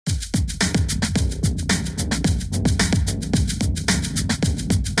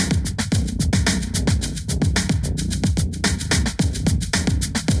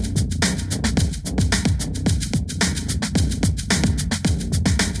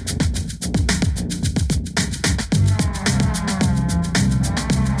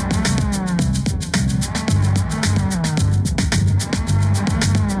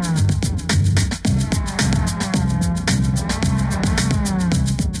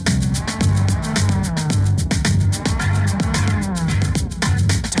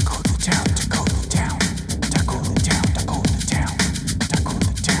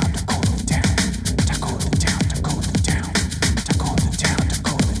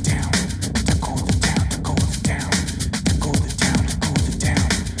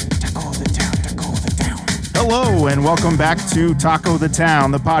Hello, and welcome back to Taco the Town,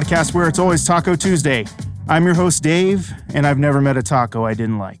 the podcast where it's always Taco Tuesday. I'm your host, Dave, and I've never met a taco I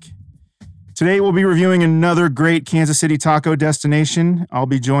didn't like. Today, we'll be reviewing another great Kansas City taco destination. I'll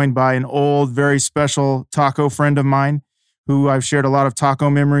be joined by an old, very special taco friend of mine who I've shared a lot of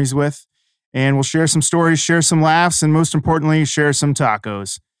taco memories with. And we'll share some stories, share some laughs, and most importantly, share some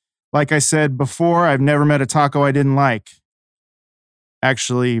tacos. Like I said before, I've never met a taco I didn't like.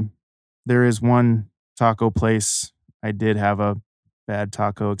 Actually, there is one taco place I did have a bad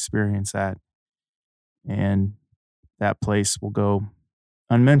taco experience at. And that place will go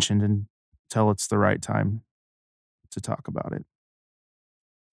unmentioned until it's the right time to talk about it.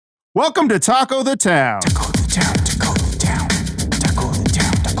 Welcome to Taco the Town. Taco the Town, Taco the Town, Taco the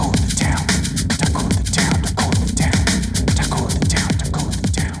Town, Taco the Town, Taco the Town, Taco the Town, Taco the Town, Taco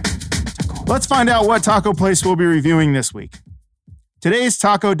the Town. Let's find out what taco place we'll be reviewing this week. Today's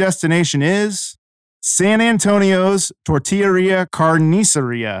taco destination is San Antonio's Tortilleria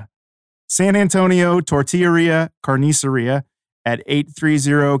Carniceria. San Antonio Tortilleria Carniceria at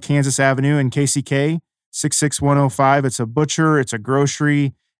 830 Kansas Avenue in KCK, 66105. It's a butcher, it's a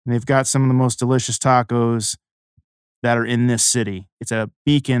grocery, and they've got some of the most delicious tacos that are in this city. It's a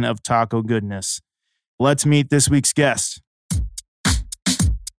beacon of taco goodness. Let's meet this week's guest.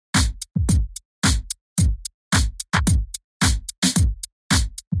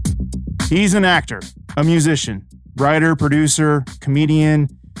 He's an actor, a musician, writer, producer, comedian.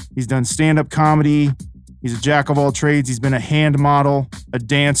 He's done stand-up comedy. He's a jack of all trades. He's been a hand model, a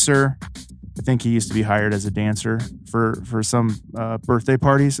dancer. I think he used to be hired as a dancer for some birthday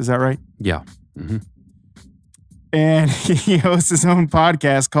parties. Is that right? Yeah. Mm-hmm. And he hosts his own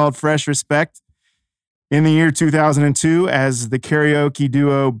podcast called Fresh Respect. In the year 2002, as the karaoke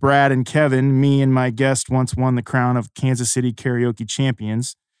duo Brad and Kevin, me and my guest once won the crown of Kansas City karaoke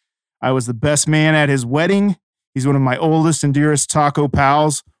champions. I was the best man at his wedding. He's one of my oldest and dearest taco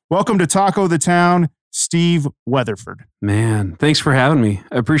pals. Welcome to Taco the Town, Steve Weatherford. Man, thanks for having me.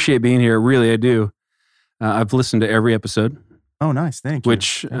 I appreciate being here. Really, I do. I've listened to every episode. Oh, nice. Thank you.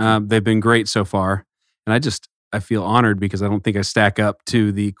 Which they've been great so far. And I feel honored because I don't think I stack up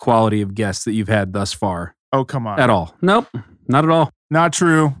to the quality of guests that you've had thus far. Oh, come on. At all. Nope, not at all. Not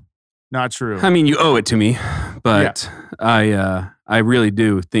true. Not true. I mean, you owe it to me, but yeah. I really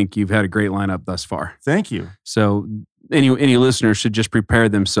do think you've had a great lineup thus far. Thank you. So any listeners should just prepare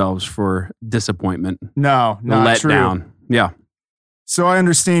themselves for disappointment. No, not true. Letdown. Yeah. So I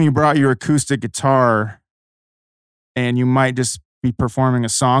understand you brought your acoustic guitar and you might just be performing a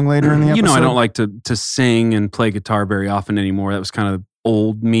song later in the episode. You know, I don't like to sing and play guitar very often anymore. That was kind of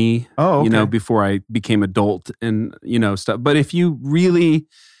old me, before I became adult and, stuff. But if you really...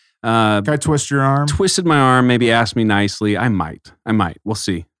 Can I twist your arm? Twisted my arm, maybe ask me nicely. I might. We'll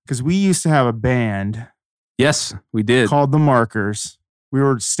see. Because we used to have a band. Yes, we did. Called The Markers. We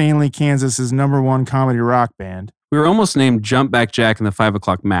were Stanley, Kansas's #1 comedy rock band. We were almost named Jump Back Jack and the 5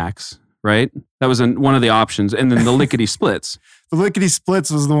 O'Clock Max, right? That was one of the options. And then the Lickety Splits. The Lickety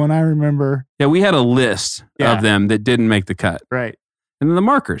Splits was the one I remember. Yeah, we had a list of them that didn't make the cut. Right. And then the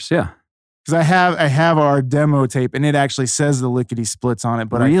Markers, yeah. Because I have our demo tape, and it actually says the Lickety Splits on it,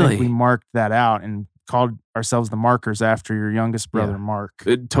 but really? I think we marked that out and called ourselves the Markers after your youngest brother, Mark.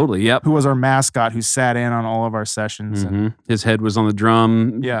 Totally, yep. Who was our mascot, who sat in on all of our sessions. Mm-hmm. And his head was on the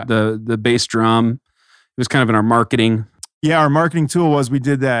drum, the bass drum. It was kind of in our marketing. Yeah, our marketing tool was we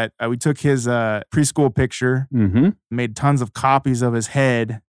did that. We took his preschool picture, made tons of copies of his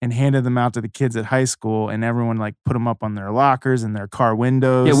head, and handed them out to the kids at high school, and everyone put them up on their lockers and their car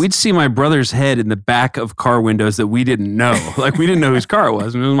windows. Yeah, we'd see my brother's head in the back of car windows that we didn't know. We didn't know whose car it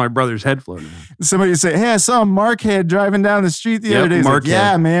was, and it was my brother's head floating around. Somebody would say, "Hey, I saw Mark Head driving down the street the other day." Mark Head.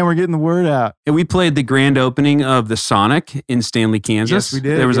 Yeah, man, we're getting the word out. And we played the grand opening of the Sonic in Stanley, Kansas. Yes, we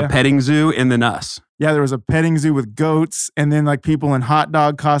did. There was a petting zoo, and then us. Yeah, there was a petting zoo with goats, and then people in hot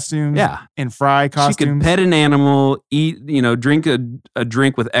dog costumes. Yeah, and fry costumes. So you could pet an animal, eat, drink a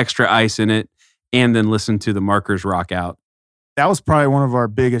drink with extra ice in it, and then listen to the Markers rock out. That was probably one of our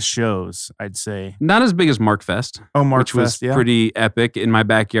biggest shows, I'd say. Not as big as Mark Fest. Oh, Mark Fest, was pretty epic in my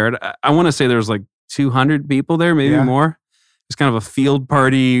backyard. I want to say there was 200 people there, maybe more. It's kind of a field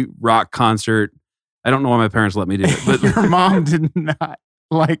party rock concert. I don't know why my parents let me do it, but your mom did not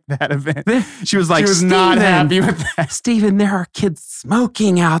like that event. She was like, she was not happy with that. Steven, there are kids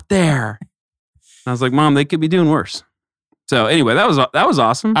smoking out there. I was like, Mom, they could be doing worse. So anyway, that was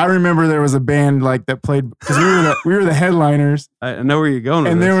awesome. I remember there was a band that played, because we were the headliners. I know where you're going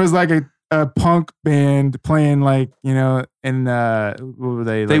with and this. There was a punk band playing and what were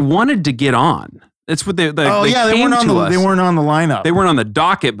they? They wanted to get on. That's what they they weren't on the lineup. They weren't on the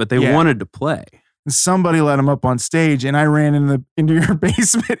docket, but they wanted to play. And somebody let him up on stage, and I ran into your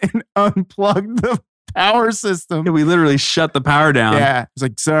basement and unplugged the power system. We literally shut the power down. Yeah, it's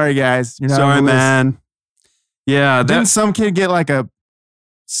like, sorry guys, you're not. Sorry, on the list." man. Yeah, Didn't some kid get like a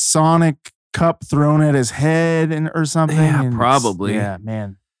Sonic cup thrown at his head or something? Yeah, And probably. Yeah,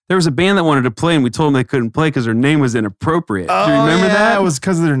 man. there was a band that wanted to play, and we told them they couldn't play because their name was inappropriate. Do you remember that? It was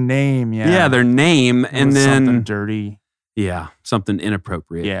because of their name. Yeah, Yeah, their name, It and was then something dirty. yeah, something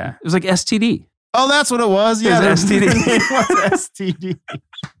inappropriate. Yeah. It was like STD. Oh, that's what it was. Yeah, It was their STD. name was STD.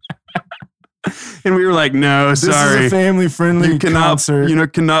 And we were like, no, This sorry. is a family-friendly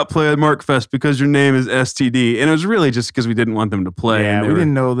concert. Cannot play at Markfest because your name is STD. And it was really just because we didn't want them to play. Yeah, and we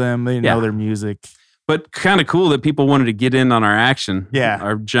didn't know them. They didn't Yeah. know their music. But kind of cool that people wanted to get in on our action. Yeah.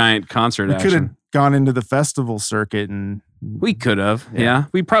 Our giant concert We could have action. gone into the festival circuit and We could have. Yeah. Yeah.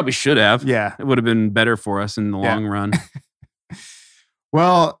 We probably should have. yeah. It would have been better for us in the Yeah. long run.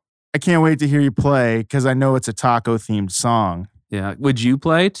 Well, I can't wait to hear you play because I know it's a taco themed song. Yeah. Would you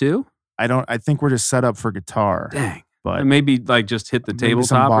play too? I think we're just set up for guitar, Dang. but And maybe like just hit the maybe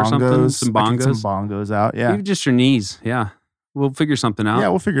tabletop or something. Some I can get bongos. some bongos out. Yeah. Maybe just your knees. Yeah. We'll figure something out. Yeah,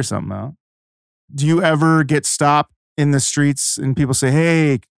 we'll figure something out. Do you ever get stopped in the streets and people say,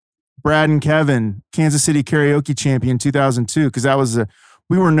 "Hey, Brad and Kevin, Kansas City karaoke champion 2002," because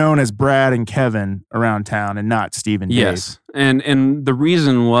we were known as Brad and Kevin around town and not Steve and Dave. Yes, and the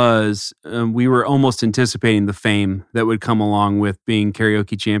reason was we were almost anticipating the fame that would come along with being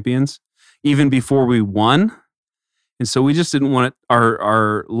karaoke champions, even before we won, and so we just didn't want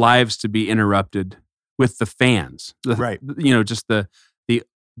our lives to be interrupted with the fans, Right. You know, just the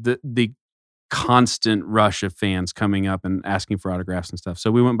constant rush of fans coming up and asking for autographs and stuff.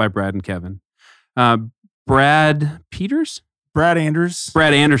 So we went by Brad and Kevin, Brad Peters. Brad Anders,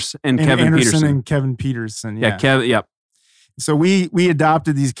 Brad Anders and Kevin Anderson Peterson. and Kevin Peterson. Yeah, Kevin. Yep. So we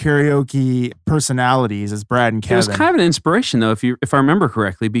adopted these karaoke personalities as Brad and It Kevin. was kind of an inspiration, though, if I remember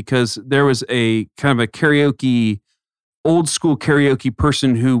correctly, because there was a kind of a karaoke, old school karaoke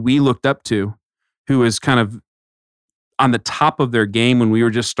person who we looked up to, who was kind of on the top of their game when we were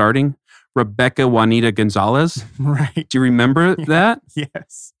just starting. Rebecca Juanita Gonzalez. Right. Do you remember that?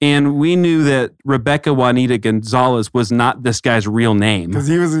 Yes. And we knew that Rebecca Juanita Gonzalez was not this guy's real name. Because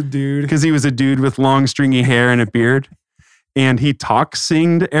he was a dude. Because he was a dude with long, stringy hair and a beard. And he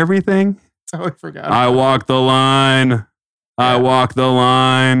singed everything. Totally forgot. I walk the line. I walk the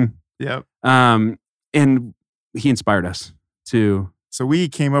line. Yep. And he inspired us to. So we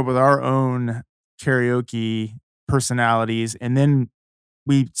came up with our own karaoke personalities, and then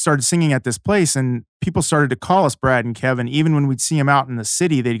we started singing at this place, and people started to call us Brad and Kevin. Even when we'd see them out in the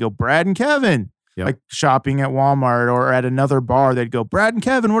city, they'd go, "Brad and Kevin." Yep. Like shopping at Walmart or at another bar, they'd go, "Brad and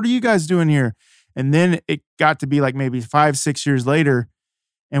Kevin, what are you guys doing here?" And then it got to be like maybe 5-6 years later,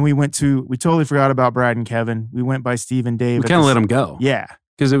 and we totally forgot about Brad and Kevin. We went by Steve and Dave. We kind of let them go. Yeah.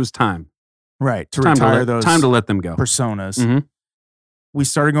 Because it was time. Right. To Time to retire let- those time to let them go. personas. Mhm. We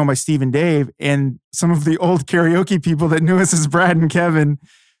started going by Steve and Dave, and some of the old karaoke people that knew us as Brad and Kevin,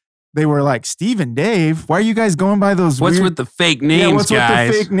 they were like, "Steve and Dave, why are you guys going by those What's weird- with the fake names, yeah, what's guys?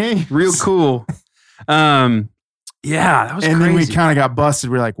 with the fake names?" Real cool. Yeah, that was And crazy. then we kind of got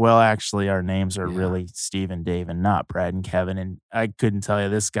busted. We're like, "Well, actually, our names are Yeah. really Steve and Dave and not Brad and Kevin." And I couldn't tell you,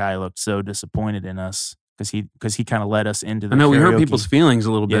 this guy looked so disappointed in us because he kind of led us into the I know we hurt karaoke. people's feelings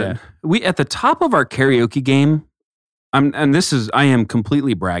a little bit. Yeah. We at the top of our karaoke game. I am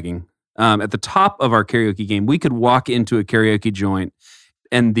completely bragging. At the top of our karaoke game, we could walk into a karaoke joint,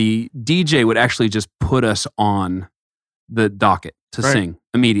 and the DJ would actually just put us on the docket to Right. sing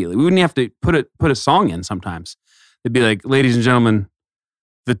immediately. We wouldn't have to put a song in. Sometimes they'd be like, "Ladies and gentlemen,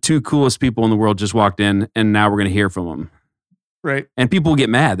 the two coolest people in the world just walked in, and now we're going to hear from them." Right. And people get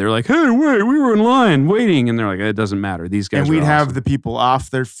mad. They're like, "Hey, wait, we were in line waiting," and they're like, "It doesn't matter. These guys." And are we'd have awesome." the people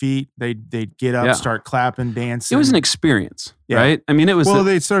off their feet. They'd get up, Yeah. start clapping, dancing. It was an experience, Yeah. right? I mean, it was. Well,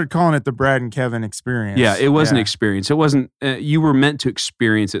 they started calling it the Brad and Kevin experience. Yeah, it was an Yeah. experience. It wasn't. You were meant to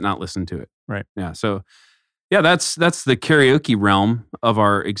experience it, not listen to it. Right. Yeah. So, yeah, that's the karaoke realm of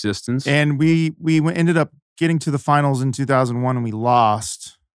our existence. And we ended up getting to the finals in 2001 and we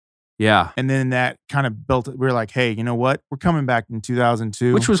lost. Yeah, And then that kind of built it. We were like, "Hey, you know what? We're coming back in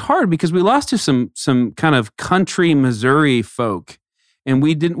 2002." which was hard because we lost to some kind of country Missouri folk, and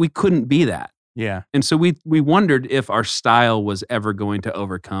we couldn't be that. yeah. And so we wondered if our style was ever going to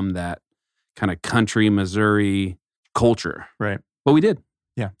overcome that kind of country Missouri culture. Right. But we did.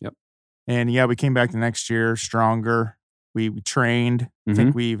 And yeah, we came back the next year stronger. We trained. I Mhm.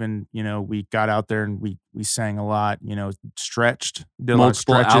 think we even, we got out there and we sang a lot, stretched, did a lot of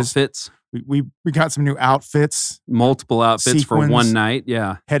Multiple stretches. outfits. We got some new outfits, Multiple outfits for Sequins. one night.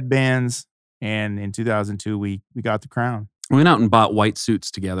 Yeah. headbands. And in 2002, we got the crown We went out and bought white suits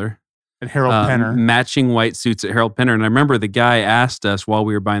together. at Harold Penner. Matching white suits at Harold Penner. And I remember the guy asked us while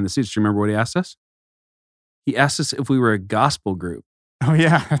we were buying the suits. Do you remember what he asked us? He asked us if we were a gospel group. Oh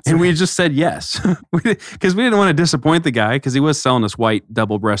yeah, that's And right. we just said yes. Because we didn't want to disappoint the guy because he was selling us white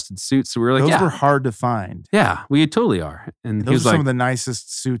double-breasted suits. So we were like, those yeah, were hard to find. yeah, we totally are. And he Those was are some like, of the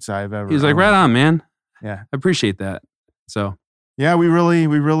nicest suits I've ever. he was like, owned. right on, man. Yeah. I appreciate that. So Yeah, we really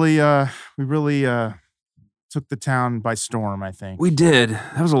took the town by storm. I think. we did.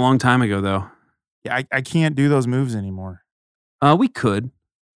 That was a long time ago, though. Yeah, I can't do those moves anymore. We could.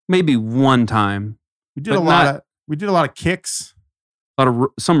 Maybe one time. We did But a lot of kicks. A lot of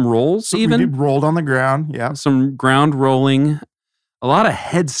some rolls, So even. we did rolled on the ground. Yeah. Some ground rolling. A lot of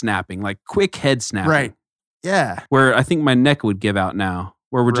head snapping, like quick head snapping. Right. Yeah. Where I think my neck would give out now,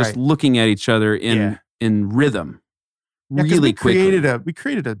 where we're just Right. looking at each other Yeah. in rhythm. Yeah, 'cause Really we quickly.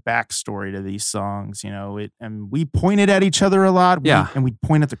 created a backstory to these songs, and we pointed at each other a lot. Yeah. And we'd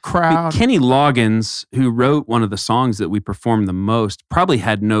point at the I mean, crowd. Kenny Loggins, who wrote one of the songs that we performed the most, probably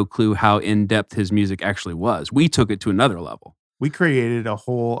had no clue how in-depth his music actually was. We took it to another level. We created a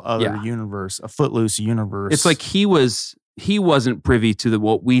whole other Yeah. universe, a Footloose universe. It's like he wasn't privy to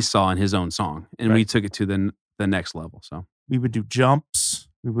what we saw in his own song, and we Right. took it to the next level. So we would do jumps.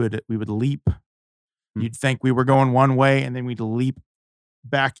 We would leap. Hmm. You'd think we were going one way, and then we'd leap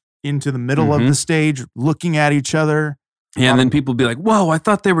back into the middle of Mhm. the stage, looking at each other. yeah, and then people would be like, "Whoa, I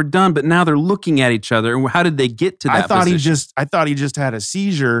thought they were done, but now they're looking at each other. And how did they get to that?" I thought position? he just had a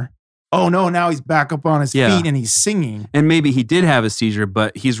seizure. Oh no! Now he's back up on his Yeah. feet and he's singing. And maybe he did have a seizure,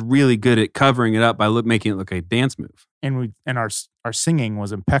 but he's really good at covering it up by making it look like a dance move. And our singing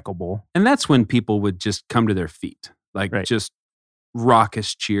was impeccable. And that's when people would just come to their feet, like Right. just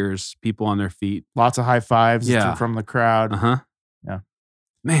raucous cheers, people on their feet. Lots of high fives Yeah. from the crowd. Uh huh. Yeah.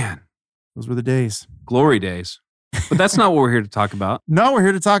 Man, Those were the days. glory days. But that's not what we're here to talk about. No, we're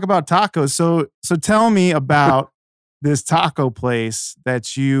here to talk about tacos. So tell me about this taco place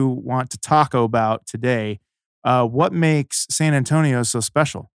that you want to taco about today. What makes San Antonio so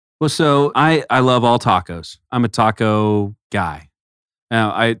special? Well, so I love all tacos. I'm a taco guy.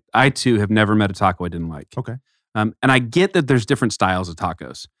 Now, I too have never met a taco I didn't like. Okay. And I get that there's different styles of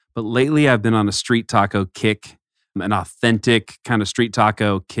tacos, but lately I've been on a street taco kick, an authentic kind of street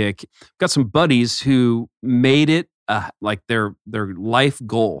taco kick. Got some buddies who made it like their life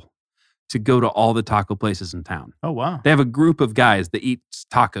goal to go to all the taco places in town. Oh, wow. They have a group of guys that eat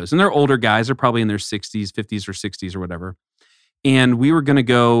tacos, and they're older guys. They're probably in their 60s, 50s, or 60s or whatever. And we were going to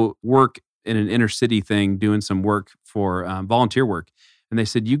go work in an inner city thing, doing some work for volunteer work. And they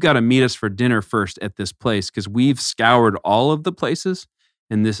said, you got to meet us for dinner first at this place because we've scoured all of the places,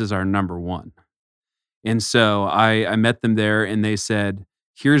 and this is our number one. And so I met them there, and they said,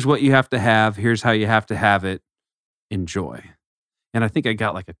 here's what you have to have. Here's how you have to have it. Enjoy. And I think I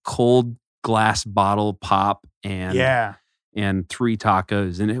got like a cold glass bottle pop and 3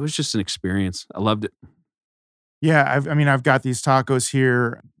 tacos, and it was just an experience. I loved it. Yeah. I've got these tacos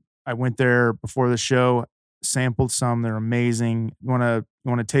here. I went there before the show, sampled some. They're amazing. You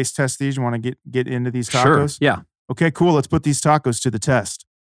want to taste test these? You want to get into these tacos? Sure. Yeah. Okay, cool. Let's put these tacos to the test.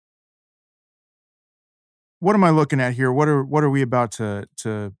 What am I looking at here? What are we about to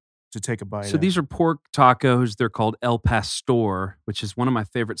take a bite So of? these are pork tacos. They're called El Pastor, which is one of my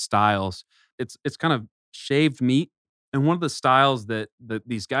favorite styles. It's kind of shaved meat, and one of the styles that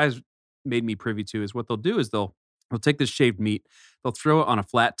these guys made me privy to is what they'll do is they'll take this shaved meat, they'll throw it on a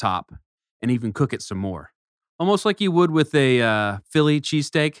flat top, and even cook it some more, almost like you would with a Philly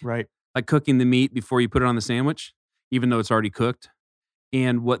cheesesteak, Right. like cooking the meat before you put it on the sandwich, even though it's already cooked.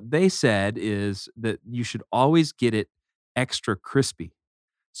 And what they said is that you should always get it extra crispy.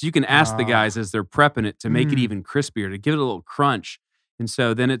 So you can ask the Ah. guys as they're prepping it to make it Mm. even crispier, to give it a little crunch. And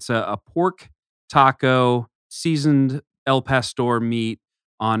so then it's a pork taco, seasoned El Pastor meat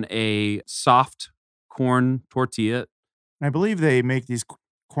on a soft corn tortilla. And I believe they make these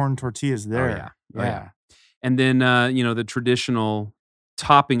corn tortillas there. yeah. Oh, yeah. And then, the traditional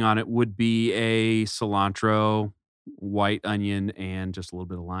topping on it would be a cilantro, white onion, and just a little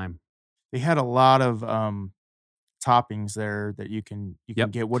bit of lime. They had a lot of toppings there that you can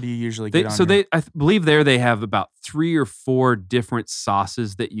Yep. get. What do you usually get on So your- I believe they have about 3 or 4 different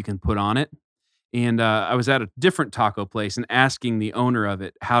sauces that you can put on it. And I was at a different taco place and asking the owner of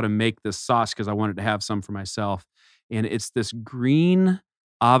it how to make this sauce because I wanted to have some for myself. And it's this green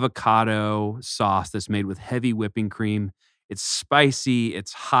avocado sauce that's made with heavy whipping cream. It's spicy,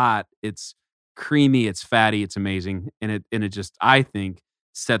 it's hot, it's creamy, it's fatty, it's amazing. And it just, I think,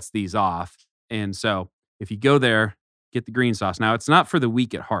 sets these off. And so if you go there, get the green sauce. Now, it's not for the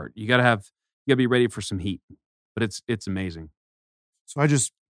weak at heart. You got to have You got to be ready for some heat, but it's amazing. So I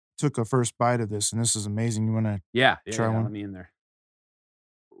just took a first bite of this, and this is amazing. You want to? Yeah, Try one. Let me in there.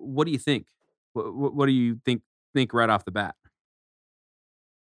 What do you think? What do you think right off the bat?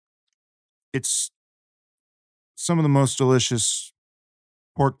 It's some of the most delicious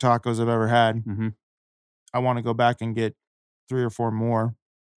pork tacos I've ever had. Mm-hmm. I want to go back and get 3 or 4 more.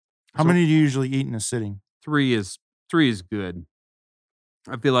 How So- many do you usually eat in a sitting? Three is good.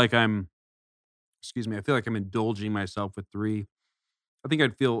 I feel like I'm indulging myself with 3. I think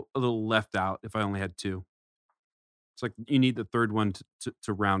I'd feel a little left out if I only had 2. It's like you need the third one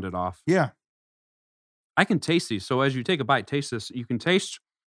to round it off. Yeah. I can taste these. So as you take a bite, taste this. You can taste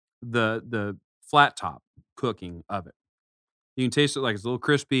the flat top cooking of it. You can taste it like it's a little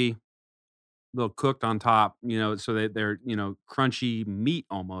crispy, a little cooked on top, so that they're, crunchy meat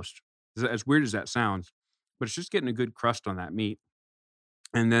almost. As weird as that sounds, but it's just getting a good crust on that meat.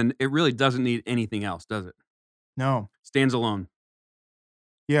 And then it really doesn't need anything else, does it? No. Stands alone.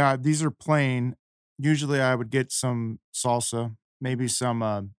 Yeah, these are plain. Usually I would get some salsa, maybe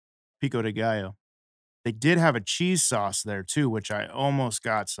some pico de gallo. They did have a cheese sauce there too, which I almost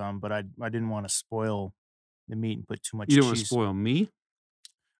got some, but I didn't want to spoil the meat and put too much You cheese. don't want to spoil me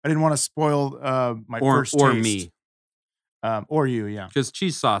I didn't want to spoil my or first or taste. me, Or you, yeah. because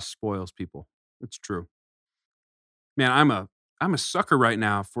cheese sauce spoils people. It's true. Man, I'm a sucker right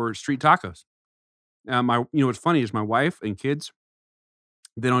now for street tacos. What's funny is my wife and kids,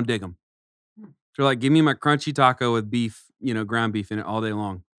 they don't dig them. They're like, give me my crunchy taco with beef, ground beef in it all day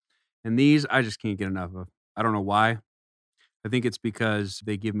long. And these, I just can't get enough of. I don't know why. I think it's because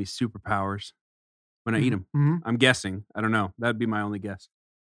they give me superpowers when I eat them. Mm-hmm. I'm guessing. I don't know. That'd be my only guess.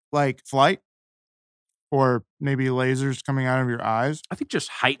 Like flight, or maybe lasers coming out of your eyes. I think just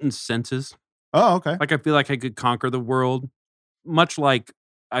heightened senses. Oh, okay. Like I feel like I could conquer the world. Much like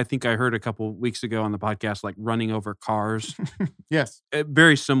I think I heard a couple weeks ago on the podcast, like running over cars. Yes.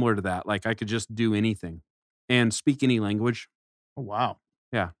 Very similar to that. Like I could just do anything and speak any language. Oh, wow.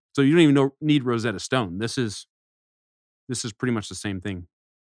 Yeah. So you don't even need Rosetta Stone. This is pretty much the same thing.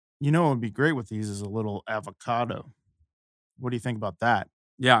 You know what would be great with these is a little avocado. What do you think about that?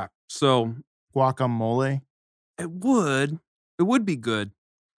 Yeah. So Guacamole. it would be good.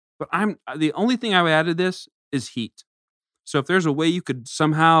 But the only thing I would add to this is heat. So if there's a way you could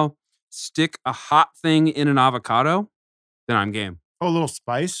somehow stick a hot thing in an avocado, then I'm game. Oh, a little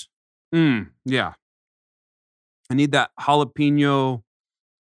spice. Yeah. I need that jalapeno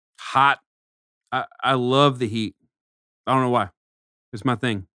hot. I love the heat. I don't know why. It's my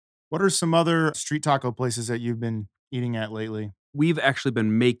thing. What are some other street taco places that you've been eating at lately? We've actually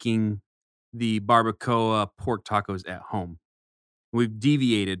been making the barbacoa pork tacos at home. We've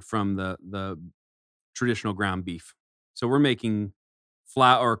deviated from the traditional ground beef. So we're making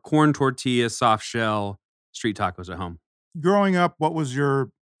flour or corn tortilla, soft shell street tacos at home. Growing up, what was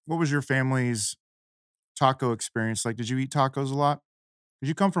your family's taco experience like? Did you eat tacos a lot? Did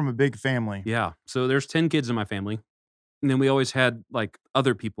you come from a big family? Yeah. So there's 10 kids in my family. And then we always had like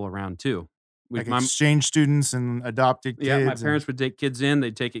other people around too. Like exchange students and adopted kids. Yeah, my parents would take kids in.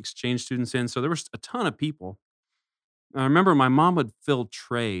 They'd take exchange students in. So there was a ton of people. I remember my mom would fill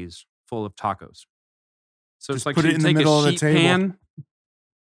trays full of tacos. So Just it's like put it she'd in the take middle of a the sheet table. pan.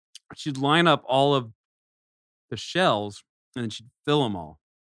 She'd line up all of the shells and then she'd fill them all.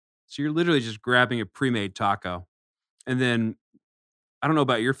 So you're literally just grabbing a pre-made taco. And then, I don't know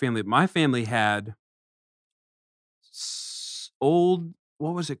about your family, but my family had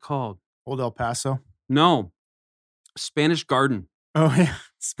what was it called? Old El Paso. No, Spanish Garden. Oh yeah,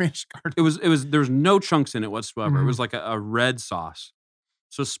 Spanish Garden. It was there was no chunks in it whatsoever. It Mhm. was like a red sauce.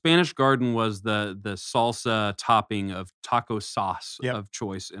 So Spanish Garden was the salsa topping of taco sauce Yep. of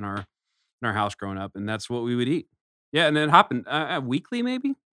choice in our house growing up, and that's what we would eat. Yeah, and it happened weekly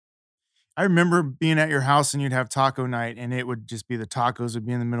maybe. I remember being at your house and you'd have taco night, and it would just be the tacos would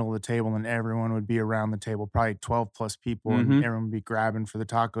be in the middle of the table, and everyone would be around the table, probably 12 plus people, and Mhm. everyone would be grabbing for the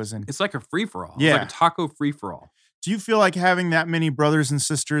tacos. And It's like a free for all. It's Yeah. like a taco free for all. do you feel like having that many brothers and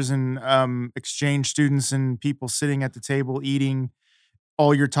sisters and exchange students and people sitting at the table eating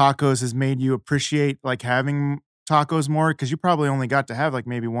all your tacos has made you appreciate like having tacos more? Because you probably only got to have like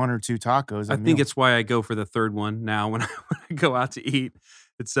maybe 1 or 2 tacos. I think it's why I go for the third one now when I go out to eat.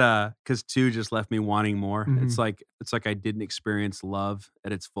 It's because 2 just left me wanting more. It's like I didn't experience love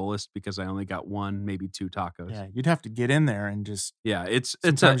at its fullest because I only got 1, maybe 2 tacos. Yeah, you'd have to get in there and just Yeah, it's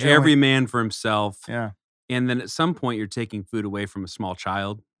Sometimes you every man for himself. yeah. And then at some point you're taking food away from a small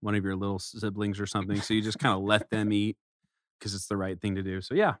child, one of your little siblings or something. So you just kind of let them eat because it's the right thing to do.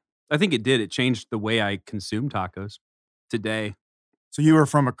 So yeah, I think it did. It changed the way I consume tacos today. So you were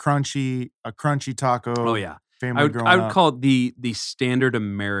from a crunchy taco. Oh yeah. Family I would growing up. call it the standard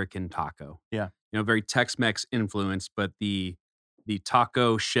American taco. Yeah. Very Tex-Mex influenced, but the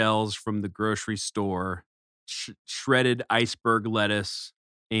taco shells from the grocery store, shredded iceberg lettuce,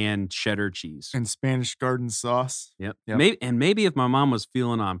 and cheddar cheese. And Spanish garden sauce. Yep. Yep. Maybe if my mom was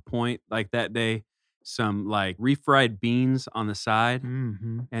feeling on point like that day, some like refried beans on the side,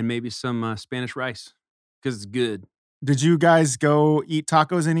 Mm-hmm. and maybe some Spanish rice because it's good. Did you guys go eat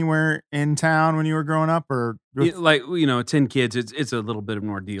tacos anywhere in town when you were growing up, or Yeah, like 10 kids, it's a little bit of an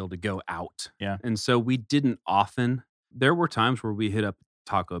ordeal to go out. Yeah. And so we didn't often. There were times where we hit up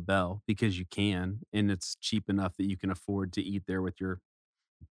Taco Bell because you can, and it's cheap enough that you can afford to eat there with your,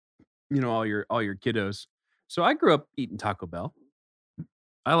 all your kiddos. So I grew up eating Taco Bell.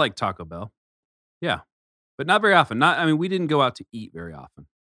 I like Taco Bell. Yeah. But not very often. We didn't go out to eat very often,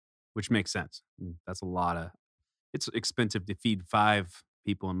 which makes sense. That's it's expensive to feed 5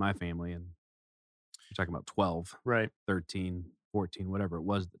 people in my family, and you're talking about 12, right? 13, 14, whatever it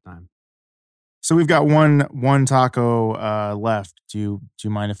was at the time. So we've got one taco left. Do you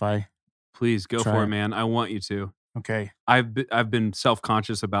mind if I? Please go Try for it. it, man. I want you to. Okay. I've been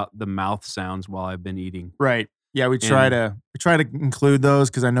self-conscious about the mouth sounds while I've been eating. Right. Yeah, we try to include those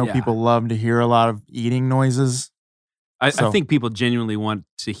because I know Yeah. people love to hear a lot of eating noises. I So- think people genuinely want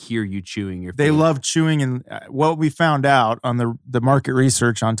to hear you chewing your food. They love chewing, and what we found out on the market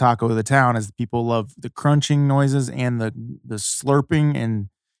research on Taco of the Town is that people love the crunching noises and the slurping and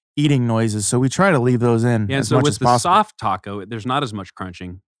eating noises. So we try to leave those in Yeah, and as so much with as the possible. soft taco, there's not as much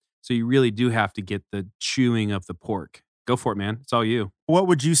crunching. So you really do have to get the chewing of the pork. Go for it, man. It's all you. What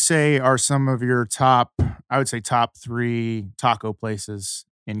would you say are some of your top 3 taco places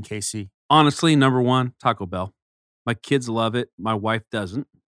in KC? Honestly, number 1, Taco Bell. My kids love it. My wife doesn't.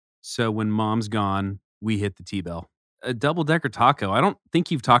 So when mom's gone, we hit the T-Bell. A double-decker taco. I don't think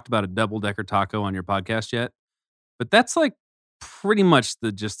you've talked about a double-decker taco on your podcast yet, but that's like pretty much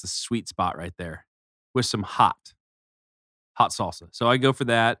just the sweet spot right there with some hot salsa. So I go for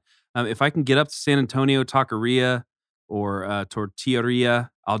that. If I can get up to San Antonio Taqueria or Tortilleria,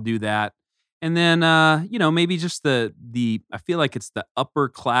 I'll do that. And then, maybe just the I feel like it's the upper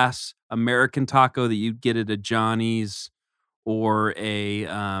class American taco that you'd get at a Johnny's or a,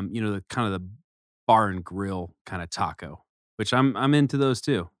 the kind of the bar and grill kind of taco, which I'm into those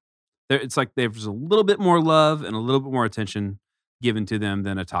too. It's like there's a little bit more love and a little bit more attention given to them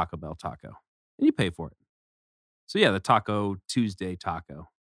than a Taco Bell taco, and you pay for it. So yeah, the Taco Tuesday taco.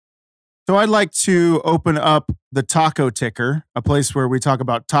 So I'd like to open up the Taco Ticker, a place where we talk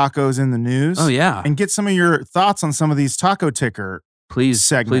about tacos in the news. Oh yeah, And get some of your thoughts on some of these Taco Ticker please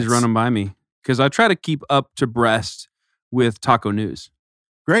segments. run them by me because I try to keep up to breast with taco news.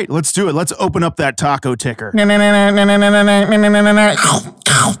 Great, let's do it. Let's open up that Taco Ticker.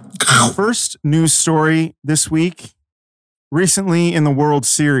 First news story this week. Recently in the World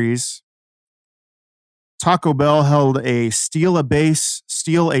Series, Taco Bell held a Steal a Base,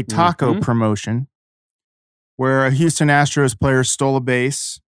 Steal a Taco Mhm. promotion where a Houston Astros player stole a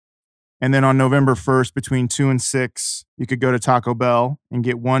base. And then on November 1st, between 2 and 6, you could go to Taco Bell and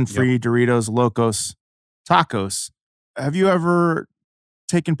get 1 free Doritos Locos tacos. Have you ever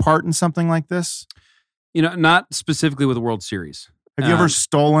taken part in something like this? Not specifically with the World Series. Have you ever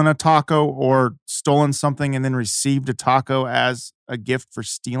stolen a taco or stolen something and then received a taco as a gift for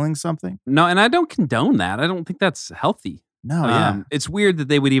stealing something? No, and I don't condone that. I don't think that's healthy. No, It's weird that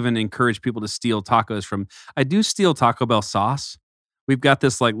they would even encourage people to steal tacos from. I do steal Taco Bell sauce. We've got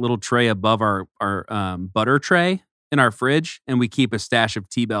this like little tray above our butter tray in our fridge, and we keep a stash of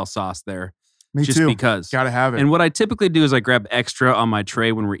T-Bell sauce there. Me just too. because. Gotta have it. And what I typically do is I grab extra on my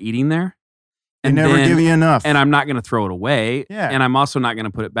tray when we're eating there. They And never then- give you enough. And I'm not going to throw it away. Yeah. And I'm also not going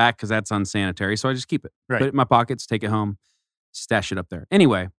to put it back because that's unsanitary. So I just keep it. Right. Put it in my pockets, take it home, stash it up there.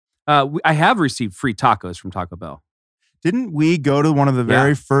 Anyway, I have received free tacos from Taco Bell. Didn't we go to one of the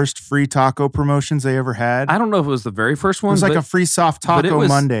very first free taco promotions they ever had? I don't know if it was the very first It one. was like but, a free soft but it taco was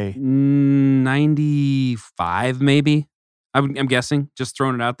Monday. 95 maybe. I'm guessing, just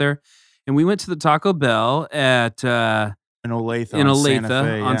throwing it out there. And we went to the Taco Bell at In Olathe. in on Olathe Santa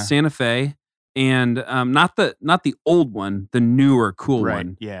Fe, on yeah. Santa Fe. And not the old one, the newer, cool Right.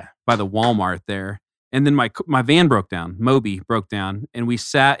 one Yeah. by the Walmart there. And then my van broke down. Moby broke down, and we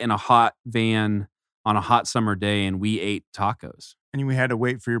sat in a hot van on a hot summer day, and we ate tacos. And we had to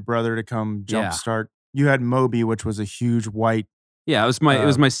wait for your brother to come Yeah. jumpstart. You had Moby, which was a huge white. Yeah, it was my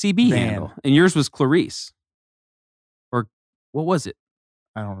CB van. handle, and yours was Clarice, or what was it?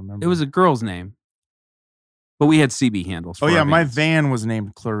 I don't remember. It was a girl's name. But we had CB handles. Oh for yeah, our my vans. van was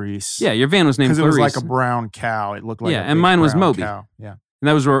named Clarice. Yeah, your van was named because it Clarice. was like a brown cow. It looked like Yeah, a and big mine was brown Moby. cow. Yeah. And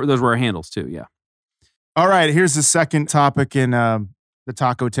those were our handles too. Yeah. All right, here's the second topic in the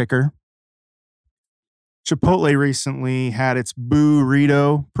taco ticker. Chipotle recently had its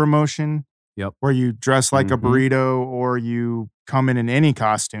burrito promotion. Yep. Where you dress like a Mhm. burrito or you come in any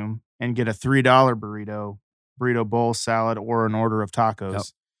costume and get a $3 burrito bowl, salad, or an order of tacos. Yep.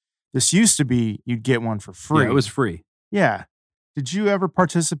 This used to be you'd get one for free. Yeah, it was free. Yeah. Did you ever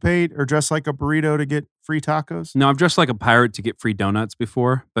participate or dress like a burrito to get free tacos? No, I've dressed like a pirate to get free donuts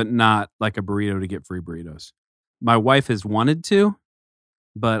before, but not like a burrito to get free burritos. My wife has wanted to,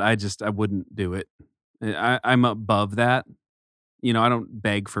 but I wouldn't do it. I'm above that. You know, I don't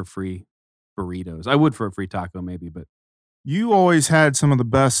beg for free burritos. I would for a free taco maybe, but You always had some of the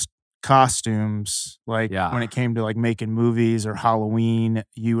best costumes. Like Yeah. when it came to like making movies or Halloween,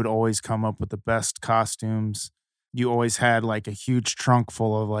 you would always come up with the best costumes. You always had like a huge trunk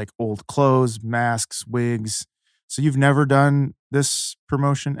full of like old clothes, masks, wigs. So you've never done this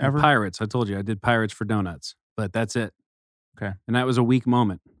promotion ever? Pirates. I told you I did pirates for donuts, but that's it. Okay. And that was a weak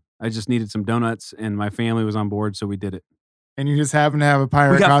moment. I just needed some donuts and my family was on board, so we did it. And you just happen to have a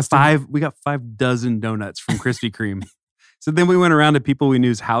pirate costume? We got 5 dozen donuts from Krispy Kreme. So then we went around to people we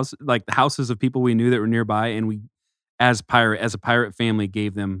knew's house, like the houses of people we knew that were nearby, and we, as a pirate family,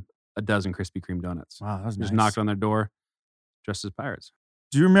 gave them a dozen Krispy Kreme donuts. Wow, that was Just nice. knocked on their door, dressed as pirates.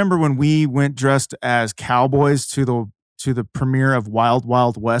 Do you remember when we went dressed as cowboys to the premiere of Wild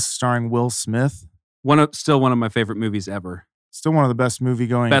Wild West starring Will Smith? Still one of my favorite movies ever. Still one of the best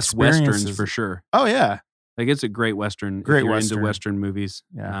movie-going Best westerns experiences. for sure. Oh, yeah. Like it's a great western. Great if you're western. into western movies.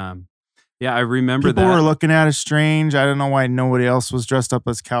 Yeah. Yeah, I remember People that. were looking at us strange. I don't know why nobody else was dressed up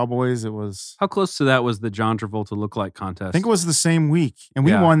as cowboys. It was, How close to that was the John Travolta lookalike contest? I think it was the same week. And we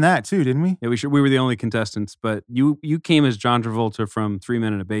Yeah. won that too, didn't we? Yeah, we were the only contestants, but you came as John Travolta from 3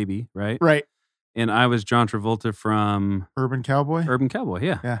 Men and a Baby, right? Right. And I was John Travolta from Urban Cowboy? Urban Cowboy.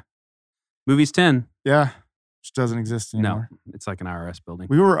 Yeah. Yeah. Movies 10. Yeah. Which doesn't exist anymore. No, it's like an IRS building.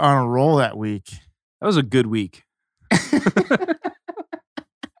 We were on a roll that week. That was a good week.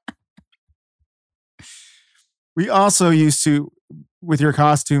 We also used to, with your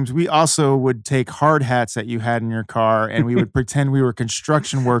costumes, we also would take hard hats that you had in your car and we would pretend we were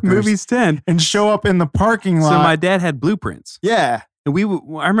construction workers Movies 10. and show up in the parking lot. So my dad had blueprints. yeah. And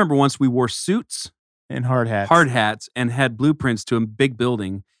I remember once we wore suits, And hard hats. hard hats, and had blueprints to a big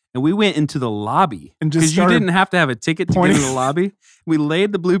building. And we went into the lobby And just because you started didn't have to have a ticket to get pointing- into the lobby. We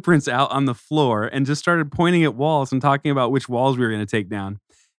laid the blueprints out on the floor and just started pointing at walls and talking about which walls we were going to take down.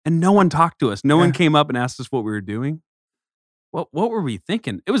 And no one talked to us. No one Yeah. came up and asked us what we were doing. What were we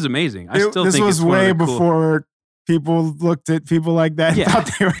thinking? It was amazing. I still This think was it's one of way the cool- before people looked at people like that and Yeah.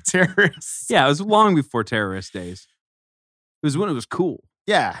 thought they were terrorists. Yeah, it was long before terrorist days. It was when it was cool.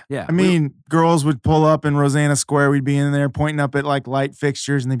 Yeah. Yeah. I mean, girls would pull up in Rosanna Square. We'd be in there pointing up at like light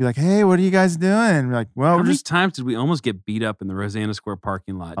fixtures and they'd be like, hey, what are you guys doing? And we're like, well, how we're many just times did we almost get beat up in the Rosanna Square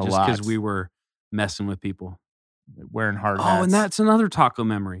parking lot A just because lot. we were messing with people? wearing hard hats. Oh, and that's another taco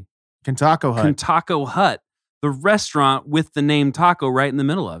memory. Kentucky Hut Taco Hut, the restaurant with the name taco right in the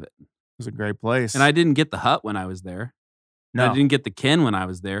middle of it. was a great place. And I didn't get the hut when I was there. no, I didn't get the Ken when I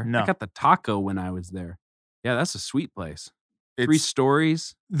was there. No. I got the taco when I was there. Yeah, that's a sweet place. 3 it's,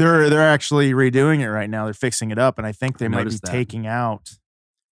 stories. they're actually redoing it right now. They're fixing it up, and I think they might be noticed that. taking out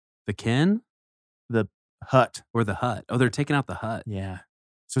The Ken the hut. or the hut? Oh, they're taking out the hut. Yeah,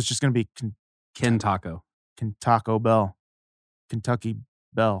 so it's just gonna be Ken Taco. Taco Bell, Kentucky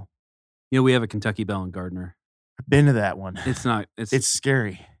Bell. You know, we have a Kentucky Bell in Gardner. I've been to that one. It's not. It's It's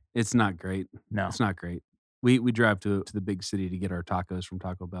scary. it's not great. No. It's not great. We drive to the big city to get our tacos from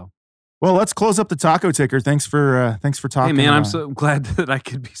Taco Bell. Well, let's close up the taco ticker. Thanks for talking. Hey man, I'm so glad that I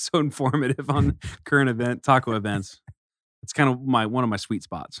could be so informative on current taco events. It's kind of one of my sweet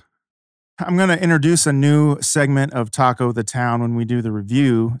spots. I'm going to introduce a new segment of Taco the Town when we do the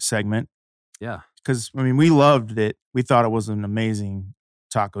review segment. Yeah. Because, I mean, we loved it. We thought it was an amazing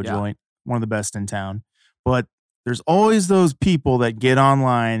taco Yeah. joint, one of the best in town. But there's always those people that get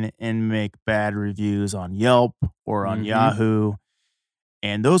online and make bad reviews on Yelp or on Mhm. Yahoo.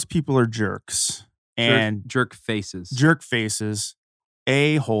 And those people are jerks and jerk faces. jerk faces,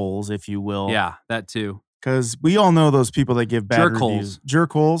 a-holes, if you will. Yeah, that too. Because we all know those people that give bad Jerk reviews. holes.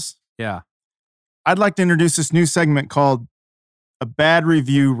 Jerk holes. Yeah. I'd like to introduce this new segment called A Bad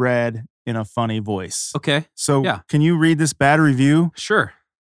Review Read in a Funny Voice. Okay. So yeah. can you read this bad review? Sure.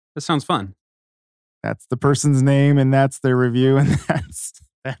 That sounds fun. That's the person's name and that's their review and that's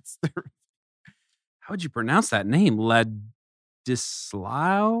their How would you pronounce that name?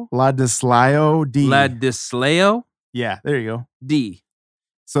 Ladislao? Ladislao D. Ladislao Yeah, there you go. D.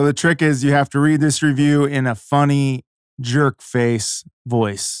 So the trick is you have to read this review in a funny jerk face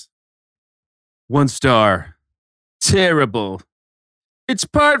voice. 1 star. Terrible. It's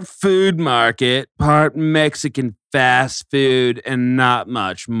part food market, part Mexican fast food, and not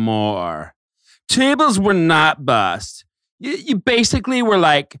much more. Tables were not bussed. You basically were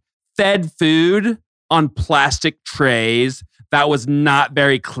like fed food on plastic trays that was not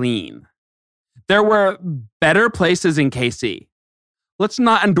very clean. There were better places in KC. Let's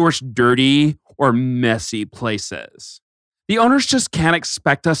not endorse dirty or messy places. The owners just can't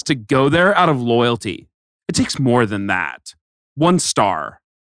expect us to go there out of loyalty. It takes more than that. 1 star.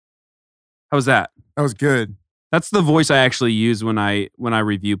 How was that? That was good. That's the voice I actually use when I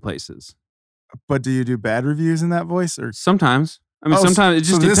review places. But do you do bad reviews in that voice? Or Sometimes. I mean, sometimes it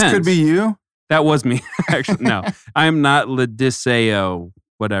just so depends. This could be you? That was me. Actually, no. I am not Ladiseo,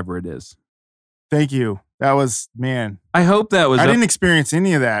 whatever it is. Thank you. That was, man. I hope that was I didn't experience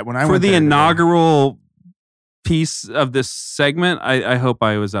any of that when I for went the there today. inaugural piece of this segment. I hope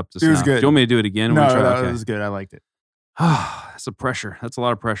I was up to It was snuff. good. Do you want me to do it again? No, Wanna try? that Okay. was good. I liked it. That's a pressure. That's a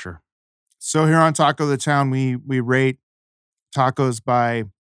lot of pressure. So here on Taco the Town, we rate tacos by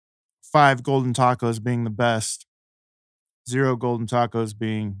 5 golden tacos being the best, 0 golden tacos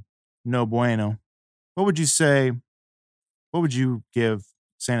being no bueno. What would you say? What would you give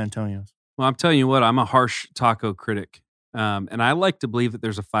San Antonio's? Well, I'm telling you what, I'm a harsh taco critic. And I like to believe that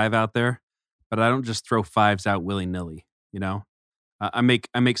there's a 5 out there, but I don't just throw 5s out willy-nilly, you know? I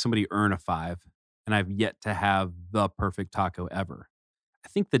make somebody earn a 5, and I've yet to have the perfect taco ever. I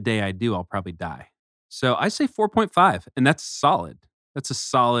think the day I do, I'll probably die. So I say 4.5, and that's solid. That's a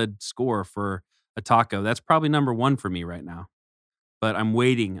solid score for a taco. That's probably number 1 for me right now. But I'm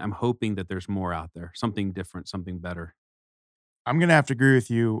waiting. I'm hoping that there's more out there, something different, something better. I'm going to have to agree with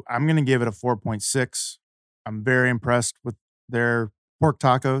you. I'm going to give it a 4.6. I'm very impressed with their pork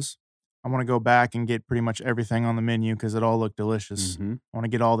tacos. I want to go back and get pretty much everything on the menu because it all looked delicious. Mhm. I want to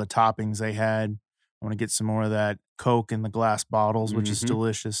get all the toppings they had. I want to get some more of that Coke in the glass bottles, which is Mhm.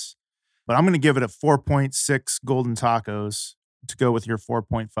 delicious. But I'm going to give it a 4.6 golden tacos to go with your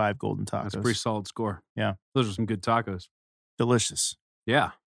 4.5 golden tacos. That's a pretty solid score. Yeah. Those are some good tacos. Delicious.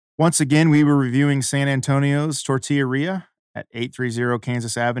 Yeah. Once again, we were reviewing San Antonio's Tortilleria at 830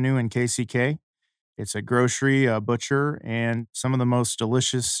 Kansas Avenue in KCK. It's a grocery, a butcher, and some of the most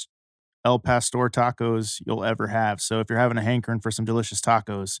delicious El Pastor tacos you'll ever have. So if you're having a hankering for some delicious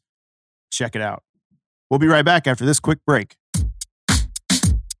tacos, check it out. We'll be right back after this quick break.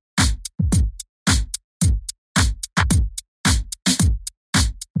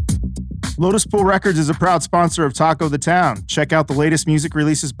 Lotus Pool Records is a proud sponsor of Taco the Town. Check out the latest music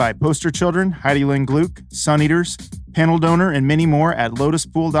releases by Poster Children, Heidi Lynn Gluck, Sun Eaters, Panel Donor, and many more at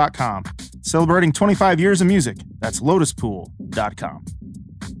lotuspool.com. Celebrating 25 years of music. That's lotuspool.com.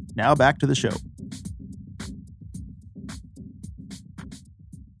 Now back to the show.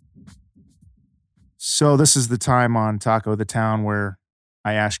 So this is the time on Taco the Town where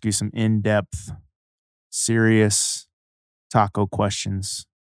I ask you some in-depth, serious taco questions.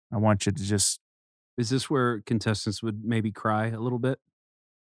 I want you to just, Is this where contestants would maybe cry a little bit?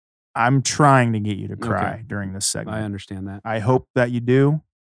 I'm trying to get you to cry Okay. during this segment. I understand that. I hope that you do,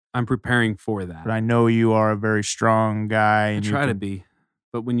 I'm preparing for that. but I know you are a very strong guy. I And you try to can- be.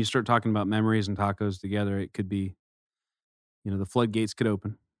 But when you start talking about memories and tacos together, it could be, the floodgates could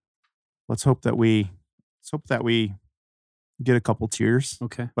open. Let's hope that we get a couple tears,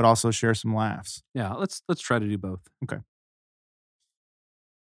 Okay. but also share some laughs. Yeah, let's try to do both.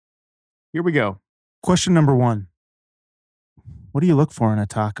 Here we go. Question number 1. What do you look for in a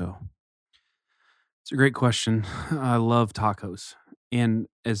taco? It's a great question. I love tacos. And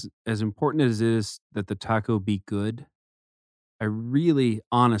as important as it is that the taco be good, I really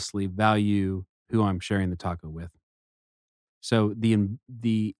honestly value who I'm sharing the taco with. So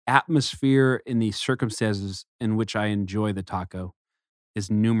the atmosphere and the circumstances in which I enjoy the taco is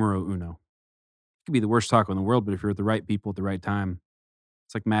numero uno. It could be the worst taco in the world, but if you're with the right people at the right time,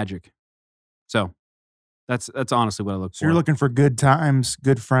 it's like magic. So that's honestly what I look So for. you're looking for good times,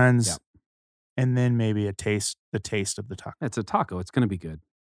 good friends, Yeah. and then maybe the taste of the taco. It's a taco. It's going to be good.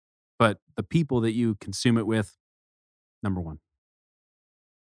 But the people that you consume it with, number 1.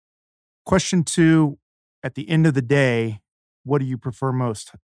 Question 2, at the end of the day, what do you prefer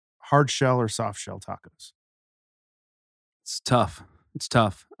most? Hard shell or soft shell tacos? It's tough. It's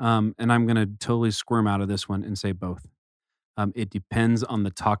tough. And I'm going to totally squirm out of this one and say both. It depends on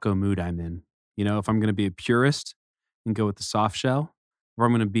the taco mood I'm in. If I'm going to be a purist and go with the soft shell, or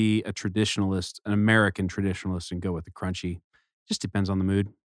I'm going to be a traditionalist, an American traditionalist, and go with the crunchy. Just depends on the mood,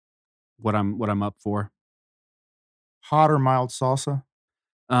 what I'm up for. Hot or mild salsa?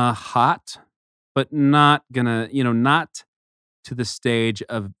 Hot, but not gonna, not to the stage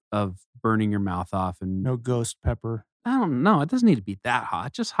of burning your mouth off. And No ghost pepper. I don't know, it doesn't need to be that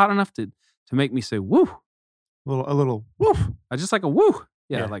hot. Just hot enough to make me say woo. A little woof. I just like a woo.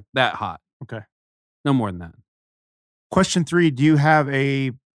 Yeah, Yeah. like that hot. Okay. No more than that. Question 3, do you have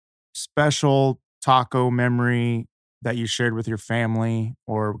a special taco memory that you shared with your family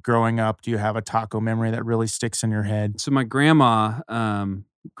or growing up? Do you have a taco memory that really sticks in your head? So my grandma,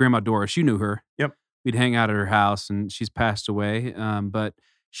 Grandma Doris, you knew her. Yep. We'd hang out at her house, and she's passed away. But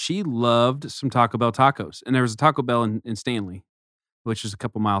she loved some Taco Bell tacos, and there was a Taco Bell in Stanley, which is a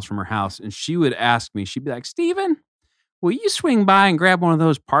couple miles from her house. And she would ask me, she'd be like, "Steven, will you swing by and grab one of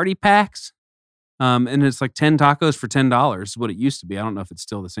those party packs?" And it's like 10 tacos for $10 is what it used to be. I don't know if it's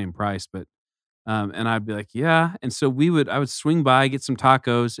still the same price, but and I'd be like, yeah. And so I would swing by, get some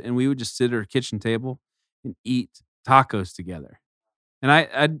tacos, and we would just sit at our kitchen table and eat tacos together. And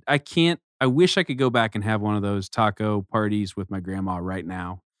I can't. I wish I could go back and have one of those taco parties with my grandma right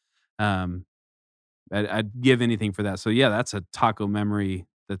now. I'd give anything for that. So yeah, that's a taco memory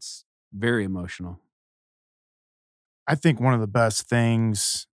that's very emotional. I think one of the best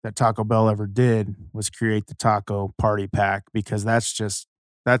things that Taco Bell ever did was create the taco party pack because that's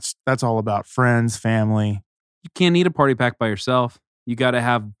all about friends, family. You can't eat a party pack by yourself. You got to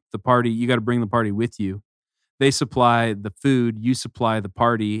have the party. You got to bring the party with you. They supply the food, you supply the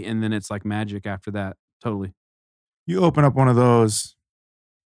party, and then it's like magic after that. Totally. You open up one of those,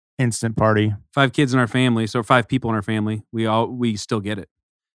 instant party. 5 kids in our family, so 5 people in our family, we still get it.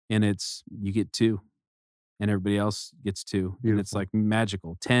 And you get 2. And everybody else gets 2. And it's Beautiful. like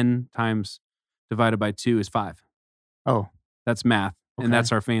magical. 10 times divided by 2 is 5. Oh, That's math. Okay. And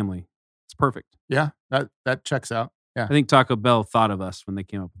that's our family. It's perfect. yeah, that checks out. Yeah. I think Taco Bell thought of us when they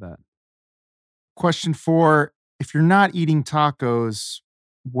came up with that. Question 4, if you're not eating tacos,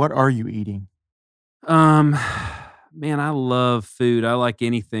 what are you eating? Man, I love food. I like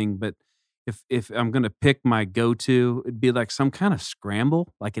anything, but if I'm gonna pick my go-to, it'd be like some kind of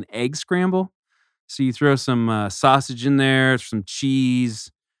scramble, like an egg scramble. So you throw some sausage in there, some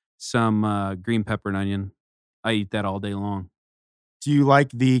cheese, some green pepper and onion. I eat that all day long. Do you like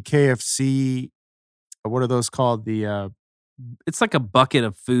the KFC? What are those called? The It's like a bucket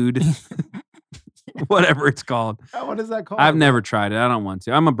of food, whatever it's called. what is that called? I've never tried it. I don't want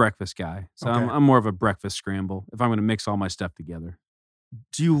to. I'm a breakfast guy, so Okay. I'm more of a breakfast scramble if I'm going to mix all my stuff together.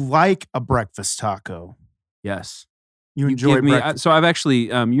 Do you like a breakfast taco? Yes. You You enjoy give me. breakfast? So I've actually,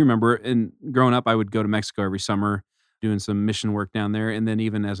 you remember, growing up, I would go to Mexico every summer doing some mission work down there, and then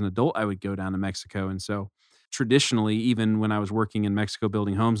even as an adult, I would go down to Mexico. And so traditionally, even when I was working in Mexico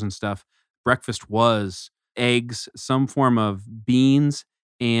building homes and stuff, breakfast was eggs, some form of beans,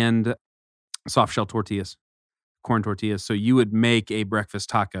 and soft shell tortillas, corn tortillas. So you would make a breakfast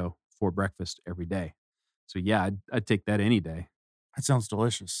taco for breakfast every day. So yeah, I'd take that any day. That sounds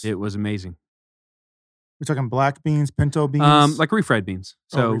delicious. It was amazing. We're talking black beans, pinto beans. Like refried beans.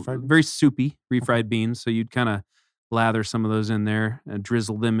 So refried beans. very soupy refried beans. So you'd kind of lather some of those in there,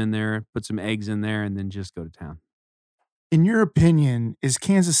 drizzle them in there, put some eggs in there, and then just go to town. In your opinion, is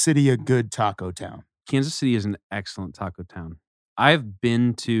Kansas City a good taco town? Kansas City is an excellent taco town. I've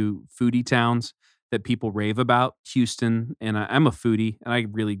been to foodie towns that people rave about, Houston, and I'm a foodie, and I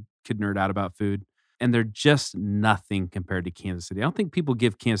really could nerd out about food. And they're just nothing compared to Kansas City. I don't think people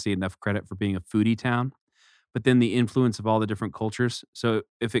give Kansas City enough credit for being a foodie town, but then the influence of all the different cultures. So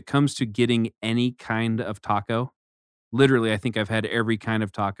if it comes to getting any kind of taco, literally, I think I've had every kind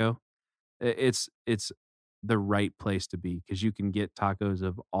of taco. It's the right place to be because you can get tacos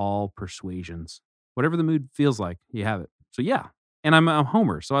of all persuasions. Whatever the mood feels like, you have it. So yeah, and I'm a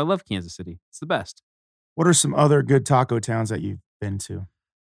homer, so I love Kansas City. It's the best. What are some other good taco towns that you've been to?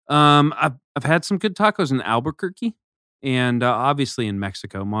 I've had some good tacos in Albuquerque, and obviously in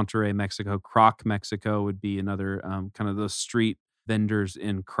Mexico, Monterrey, Mexico. Croc, Mexico would be another kind of those street vendors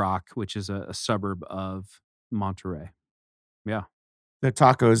in Croc, which is a suburb of Monterrey. Yeah. The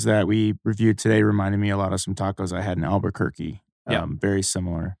tacos that we reviewed today reminded me a lot of some tacos I had in Albuquerque. Yeah. Very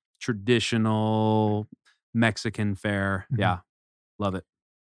similar. Traditional Mexican fare. Mhm. Yeah. Love it.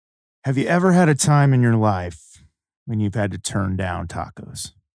 Have you ever had a time in your life when you've had to turn down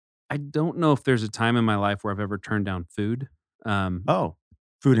tacos? I don't know if there's a time in my life where I've ever turned down food. Oh,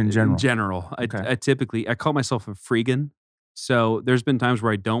 food in general. In general, Okay. I call myself a freegan. So there's been times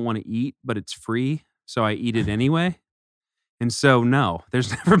where I don't want to eat, but it's free, so I eat it anyway. And so no,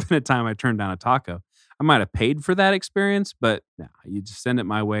 there's never been a time I turned down a taco. I might have paid for that experience, but no, you just send it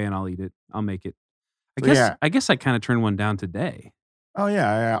my way and I'll eat it. I'll make it. I So, guess yeah. I guess I kind of turned one down today. Oh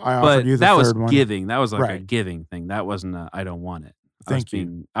yeah, I But offered you the that was third one. giving. That was like a Right. giving thing. That wasn't a I don't want it. Thank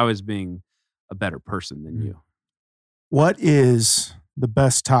you. I was being a better person than Mm. you. What is the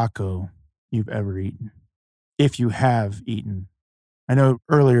best taco you've ever eaten? If you have eaten. I know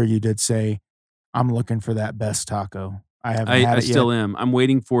earlier you did say, I'm looking for that best taco. I haven't had I it still yet. am. I'm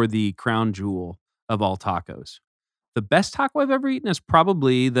waiting for the crown jewel of all tacos. The best taco I've ever eaten is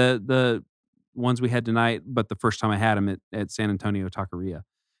probably the ones we had tonight, but the first time I had them at San Antonio Taqueria.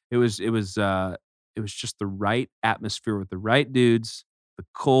 It was just the right atmosphere with the right dudes, the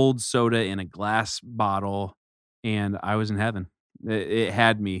cold soda in a glass bottle, and I was in heaven. It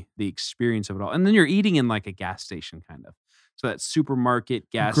had me, the experience of it all. And then you're eating in like a gas station kind of. So that supermarket,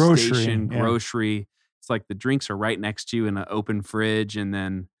 gas Grocery, station, yeah. grocery. It's like the drinks are right next to you in an open fridge, and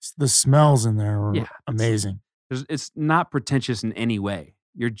then The smells in there were Yeah, amazing. it's not pretentious in any way.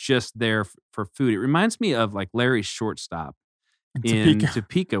 You're just there for food. It reminds me of like Larry's Shortstop in Topeka.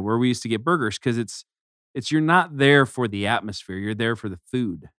 Topeka, where we used to get burgers, because it's you're not there for the atmosphere. You're there for the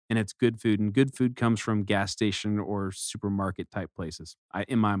food, and it's good food. And good food comes from gas station or supermarket type places.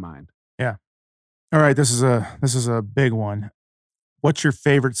 In my mind, All right, this is a big one. What's your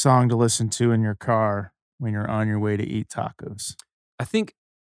favorite song to listen to in your car when you're on your way to eat tacos? I think.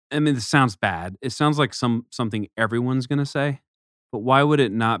 I mean, this sounds bad. It sounds like something everyone's gonna say, but why would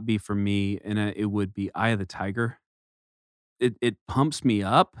it not be for me? And it would be Eye of the Tiger. It pumps me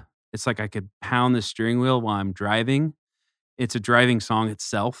up. It's like I could pound the steering wheel while I'm driving. It's a driving song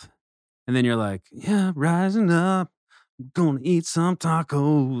itself. And then you're like, yeah, rising up, I'm gonna eat some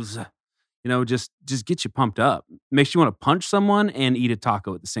tacos. Just get you pumped up. Makes you want to punch someone and eat a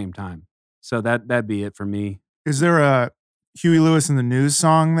taco at the same time. So that'd be it for me. Is there a Huey Lewis in the News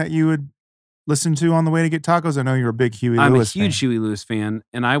song that you would listen to on the way to get tacos? I know you're a big Huey I'm Lewis a huge fan. Huey Lewis fan,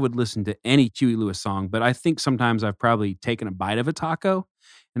 and I would listen to any Huey Lewis song, but I think sometimes I've probably taken a bite of a taco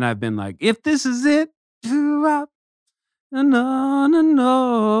and I've been like, if this is it,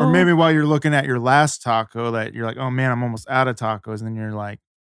 no. Or maybe while you're looking at your last taco that you're like, oh man, I'm almost out of tacos. And then you're like,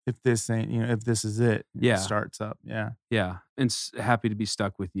 if this ain't, if this is it, Yeah. it starts up. Yeah. Yeah, and Happy to Be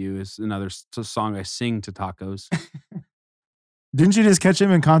Stuck with You is another song I sing to tacos. Didn't you just catch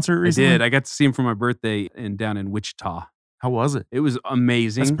him in concert recently? I did. I got to see him for my birthday down in Wichita. How was it? It was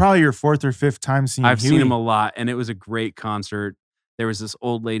amazing. That's probably your fourth or fifth time seeing I've Huey. seen him a lot, and it was a great concert. There was this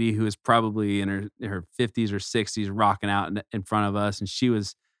old lady who was probably in her 50s or 60s rocking out in front of us, and she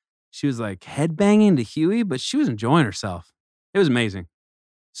was like headbanging to Huey, but she was enjoying herself. It was amazing.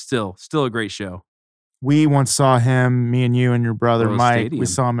 Still a great show. We once saw him, me and you and your brother Royal Mike. Stadium. We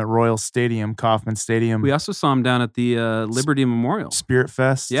saw him at Royal Stadium, Kauffman Stadium, We also saw him down at the Liberty Memorial. Spirit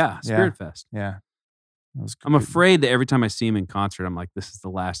Fest. Yeah, Spirit Fest. Yeah. That was I'm good. afraid that every time I see him in concert, I'm like, this is the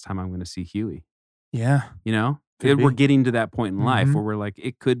last time I'm going to see Huey. Yeah. You know, Could we're be. getting to that point in life Mhm. where we're like,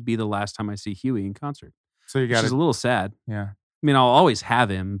 it could be the last time I see Huey in concert, So you which got is a to, little sad. yeah. I mean, I'll always have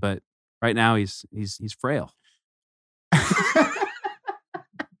him, but right now he's frail.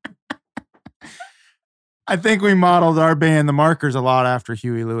 I think we modeled our band, The Markers, a lot after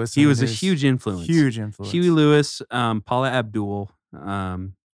Huey Lewis. He and was a his huge influence. Huge influence. Huey Lewis, Paula Abdul,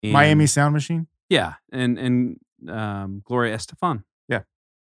 and, Miami Sound Machine. yeah, and Gloria Estefan.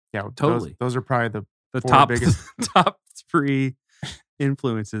 Yeah, Totally. Those are probably the The four top biggest. top 3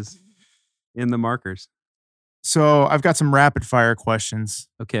 influences in the Markers. So I've got some rapid fire questions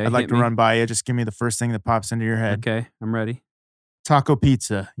Okay, I'd like hit to me. run by you. Just give me the first thing that pops into your head. Okay, I'm ready. Taco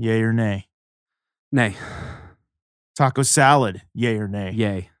pizza, yay or nay? Nay, Taco salad, yay or nay?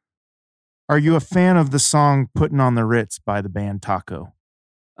 yay. Are you a fan of the song Puttin' on the Ritz by the band Taco?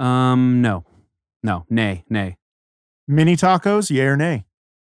 No, nay. Mini tacos, yay or nay?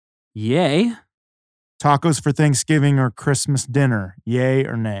 Yay. Tacos for Thanksgiving or Christmas dinner, yay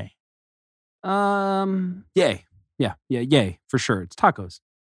or nay? Yay. Yeah, yay, for sure. It's tacos.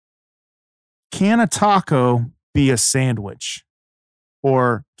 Can a taco be a sandwich?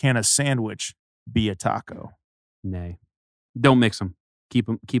 Or can a sandwich be a taco? Nay. Don't mix them. Keep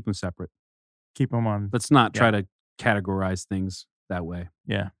them separate. Keep them on. Let's not try to categorize things that way.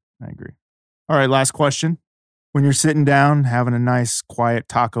 Yeah, I agree. All right, last question. When you're sitting down having a nice, quiet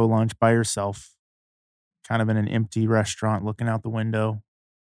taco lunch by yourself, kind of in an empty restaurant looking out the window,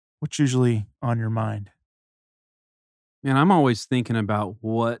 what's usually on your mind? Man, I'm always thinking about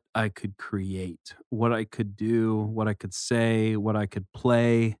what I could create, what I could do, what I could say, what I could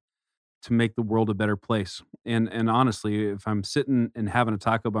play to make the world a better place. And honestly, if I'm sitting and having a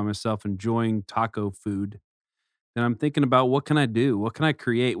taco by myself, enjoying taco food, then I'm thinking about what can I do? What can I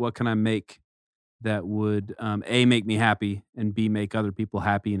create? What can I make that would A, make me happy, and B, make other people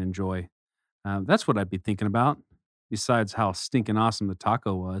happy and enjoy? That's what I'd be thinking about. Besides how stinking awesome the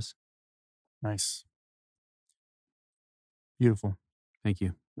taco was. Nice. Beautiful. Thank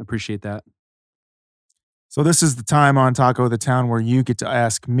you. I appreciate that. So this is the time on Taco the Town where you get to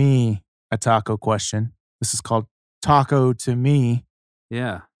ask me a taco question. This is called Taco to Me.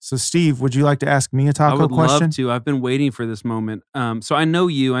 Yeah. So Steve, would you like to ask me a I taco would question? love to. I've been waiting for this moment. So I know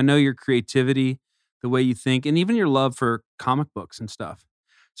you. I know your creativity, the way you think, and even your love for comic books and stuff.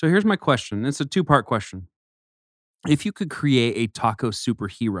 So here's my question. It's a two-part question. If you could create a taco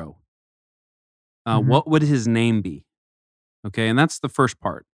superhero, Mhm. what would his name be? Okay, and that's the first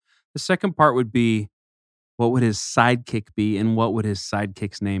part. The second part would be, what would his sidekick be, and what would his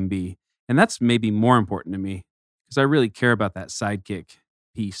sidekick's name be? And that's maybe more important to me because I really care about that sidekick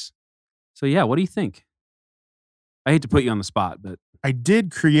piece. So yeah, what do you think? I hate to put you on the spot, but I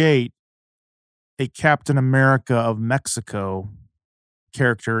did create a Captain America of Mexico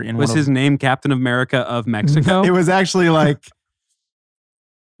character in was one his name Captain America of Mexico? It was actually like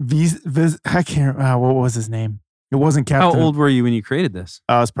I can't. What was his name? It wasn't Captain. How old were you when you created this?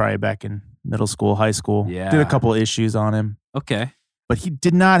 I was probably back in middle school, high school. Did Yeah. a couple issues on him, Okay. but he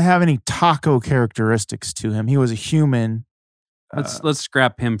did not have any taco characteristics to him. He was a human. Let's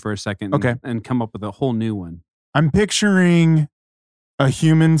scrap him for a second Okay. and come up with a whole new one. I'm picturing a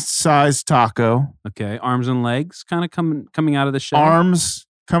human-sized taco, Okay. Arms and legs kind of coming out of the shell. arms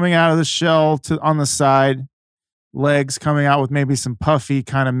coming out of the shell on the side, legs coming out with maybe some puffy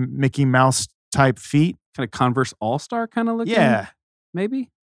kind of Mickey Mouse type feet. Kind of Converse All-Star kind of looking. Yeah,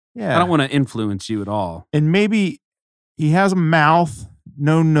 Maybe. yeah. I don't want to influence you at all. And maybe he has a mouth,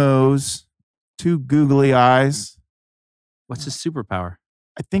 no nose, two googly eyes. What's his superpower?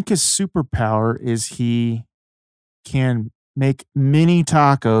 I think his superpower is he can make mini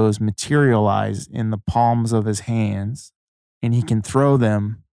tacos materialize in the palms of his hands, and he can throw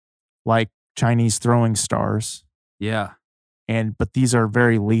them like Chinese throwing stars. Yeah. But these are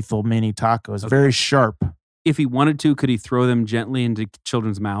very lethal mini tacos, very sharp. If he wanted to, could he throw them gently into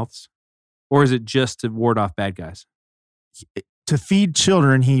children's mouths? Or is it just to ward off bad guys? To feed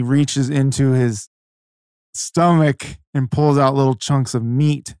children, he reaches into his stomach and pulls out little chunks of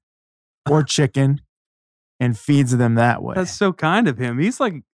meat or chicken and feeds them that way. That's so kind of him. He's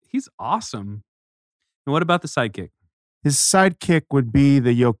awesome. And what about the sidekick? His sidekick would be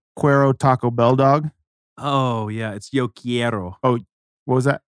the Yo Quiero Taco Bell dog. Oh, yeah. It's Yo Quiero. What was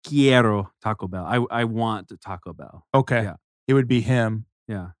that? Quiero Taco Bell. I want a Taco Bell. Okay. Yeah. It would be him.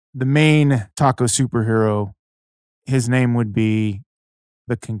 Yeah. The main taco superhero, his name would be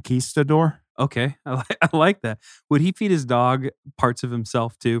the Conquistador. Okay. I like that. Would he feed his dog parts of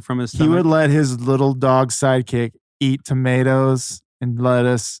himself too from his He stomach? would let his little dog sidekick eat tomatoes and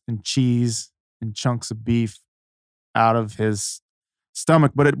lettuce and cheese and chunks of beef out of his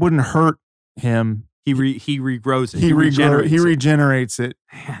stomach, but it wouldn't hurt him. He regrows it. He regenerates it. regenerates it.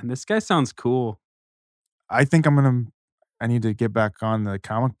 Man, this guy sounds cool. I think I need to get back on the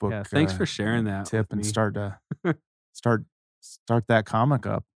comic book. Yeah, thanks for sharing that tip with and me. start that comic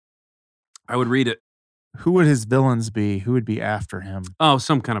up. I would read it. Who would his villains be? Who would be after him? Oh,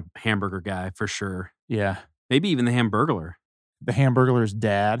 some kind of hamburger guy for sure. Yeah, Maybe even the Hamburglar. the Hamburglar's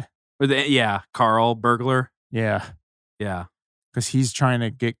dad. Or Carl Burglar. Yeah, Yeah. because he's trying to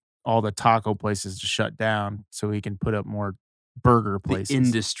get all the taco places to shut down so he can put up more burger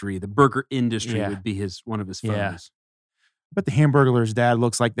places. The burger industry Yeah. would be one of his foes. Yeah. But the Hamburglar's dad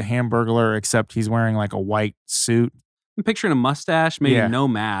looks like the Hamburglar, except he's wearing like a white suit. I'm picturing a mustache, maybe Yeah. no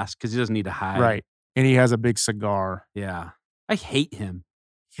mask because he doesn't need to hide. Right. And he has a big cigar. Yeah. I hate him.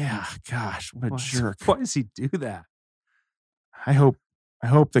 Yeah, gosh, what a Why- jerk. Why does he do that? I hope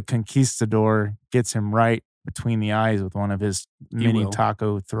the Conquistador gets him right between the eyes with one of his mini will.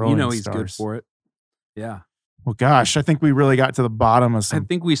 taco throwing You know he's stars. good for it. Yeah. Well, gosh, I think we really got to the bottom of I some.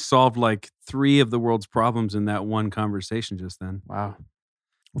 think we solved like 3 of the world's problems in that one conversation just then. Wow.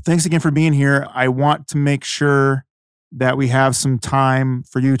 Well, thanks again for being here. I want to make sure that we have some time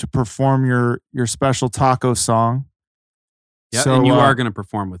for you to perform your special taco song. Yeah, So, and you are going to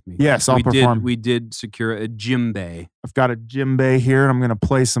perform with me. yes, I'll perform. We did secure a djembe. I've got a djembe here, and I'm going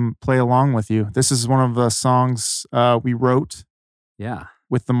to play along with you. This is one of the songs we wrote Yeah.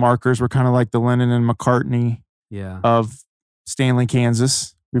 with the markers. We're kind of like the Lennon and McCartney Yeah. of Stanley,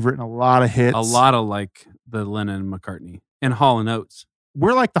 Kansas. We've written a lot of hits. A lot of like the Lennon and McCartney and Hall & Oates.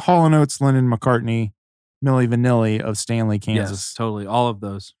 We're like the Hall & Oates, Lennon, McCartney, Milli Vanilli of Stanley, Kansas. Yes, totally. All of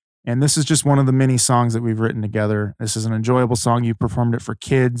those. And this is just one of the many songs that we've written together. This is an enjoyable song. You performed it for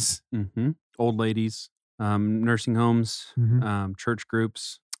kids. Hmm. Old ladies, nursing homes, Mhm. church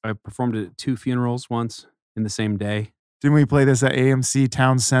groups. I performed it at 2 funerals once in the same day. Didn't we play this at AMC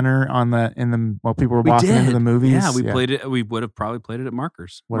Town Center while people were walking into the movies? Yeah, we played it. We would have probably played it at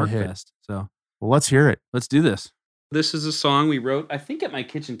Markers. What a hit. Markfest. So, well, let's hear it. let's do this. This is a song we wrote, I think, at my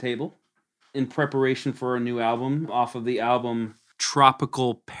kitchen table in preparation for a new album off of the album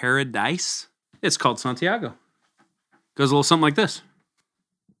Tropical Paradise. It's called Santiago. Goes a little something like this.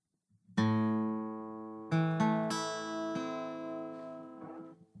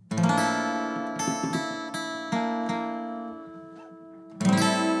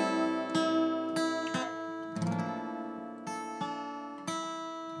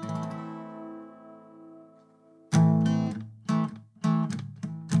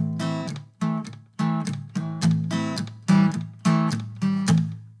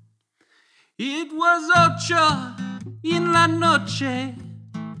 It was ocho en la noche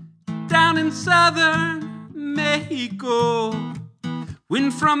down in southern Mexico,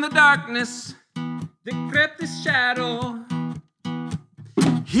 when from the darkness there crept this shadow.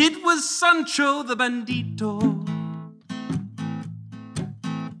 It was Sancho the Bandito.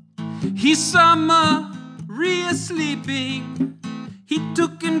 He saw Maria sleeping. He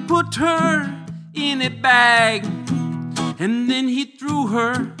took and put her in a bag, and then he threw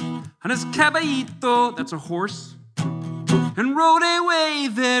her on his caballito, that's a horse, and rode away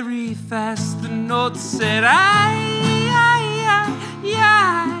very fast. The note said, ay,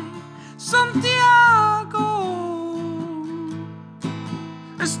 Santiago,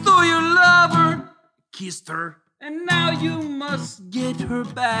 I stole your lover, kissed her, and now you must get her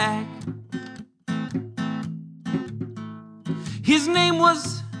back. His name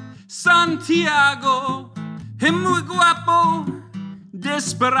was Santiago, muy guapo,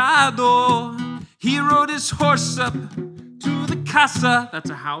 desperado. He rode his horse up to the casa, that's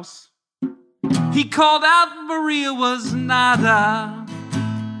a house. He called out Maria was nada.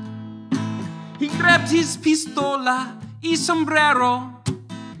 He grabbed his pistola y sombrero.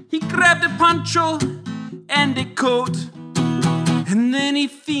 He grabbed a poncho and a coat, and then he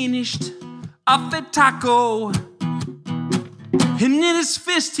finished off a taco. And in his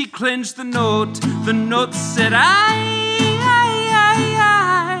fist he clenched the note. The note said, ay,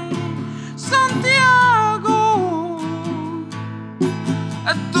 Santiago,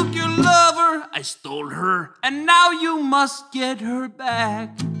 I took your lover, I stole her, and now you must get her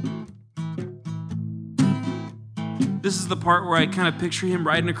back. This is the part where I kind of picture him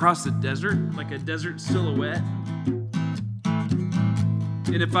riding across the desert, like a desert silhouette.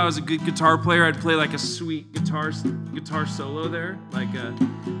 And if I was a good guitar player, I'd play like a sweet guitar solo there, like a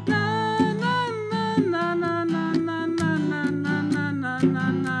na na na na na na na na na na na na na na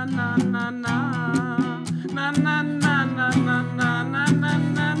na na na.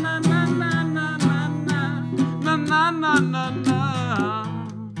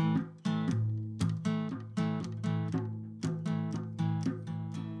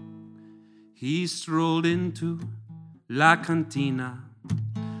 He strolled into La Cantina.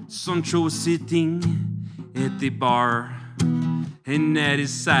 Sancho was sitting at the bar, and at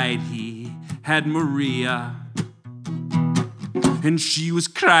his side he had Maria, and she was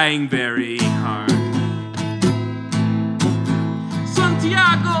crying very hard.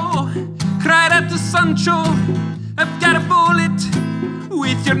 Santiago cried out to Sancho, I've got a bullet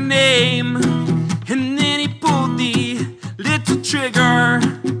with your name. And then he pulled the little trigger,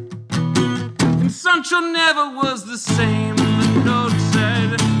 and Sancho never was the same. The note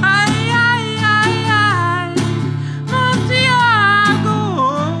said, Santiago,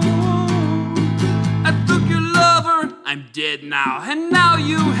 I took your lover, I'm dead now, and now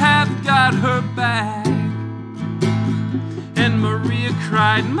you have got her back. And Maria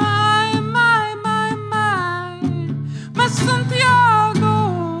cried, my Santiago.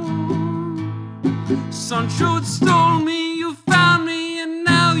 Sancho had stole me, you found me, and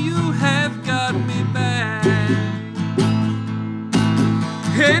now you have got me back.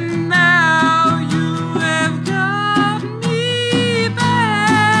 And now you have got me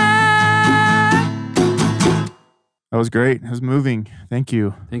back. That was great. It was moving. Thank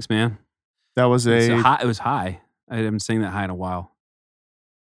you. Thanks, man. That was It was high. I haven't sang that high in a while,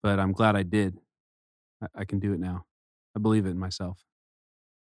 but I'm glad I did. I can do it now. I believe it in myself.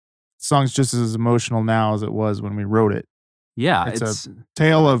 song's just as emotional now as it was when we wrote it. Yeah, It's a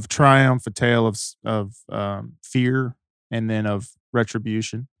tale of triumph, a tale of fear, and then of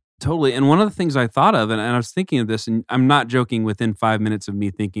retribution. Totally. And one of the things I thought of, and I was thinking of this, and I'm not joking, within 5 minutes of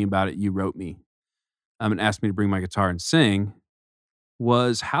me thinking about it, you wrote me and asked me to bring my guitar and sing,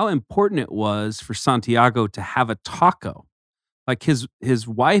 was how important it was for Santiago to have a taco. Like his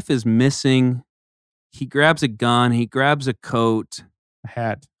wife is missing. He grabs a gun. He grabs a coat. A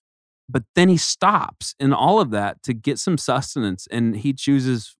hat. But then he stops in all of that to get some sustenance, and he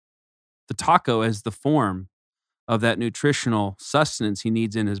chooses the taco as the form of that nutritional sustenance he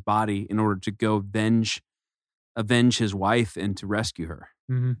needs in his body in order to go avenge his wife and to rescue her,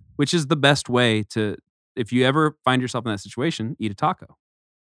 which is the best way to, if you ever find yourself in that situation, eat a taco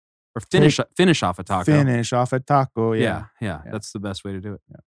or finish off a taco. Finish off a taco. Yeah. That's the best way to do it.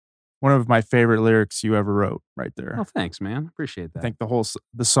 Yeah. One of my favorite lyrics you ever wrote right there. Oh, thanks, man. Appreciate that. I think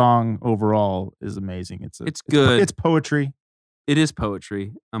the song overall is amazing. It's good. It's poetry. It is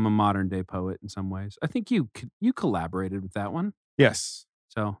poetry. I'm a modern day poet in some ways. I think you collaborated with that one. Yes.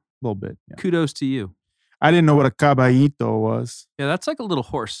 So a little bit. Yeah. Kudos to you. I didn't know what a caballito was. Yeah, that's like a little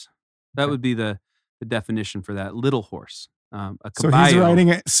horse. That would be the definition for that, little horse. A So caballo. he's riding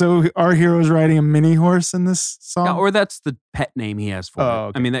it. So our hero's riding a mini horse in this song. Yeah, or that's the pet name he has for it.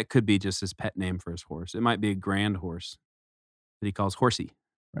 Okay. I mean, that could be just his pet name for his horse. It might be a grand horse that he calls Horsey.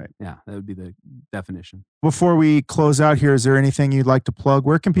 Right. Yeah, that would be the definition. Before we close out here, is there anything you'd like to plug?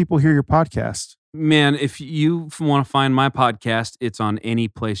 Where can people hear your podcast? Man, if you want to find my podcast, it's on any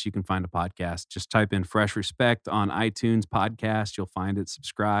place you can find a podcast. Just type in Fresh Respect on iTunes podcast. You'll find it.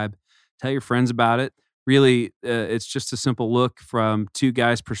 Subscribe. Tell your friends about it. Really, it's just a simple look from two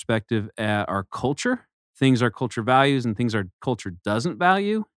guys' perspective at our culture, things our culture values and things our culture doesn't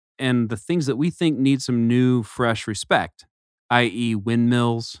value, and the things that we think need some new, fresh respect, i.e.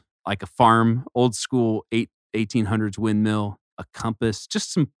 windmills, like a farm, old school 1800s windmill, a compass,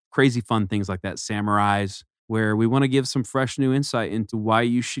 just some crazy fun things like that, samurais, where we want to give some fresh new insight into why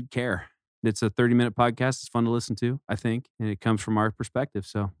you should care. It's a 30-minute podcast. It's fun to listen to, I think, and it comes from our perspective.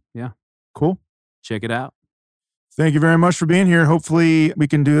 So, yeah. Cool. Check it out. Thank you very much for being here. Hopefully we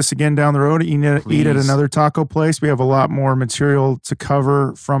can do this again down the road. Eat at Please. another taco place. We have a lot more material to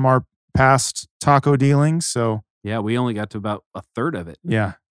cover from our past taco dealings. So Yeah, we only got to about a third of it.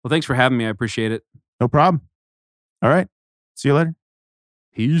 yeah, Well, thanks for having me. I appreciate it. no problem. All right. See you later.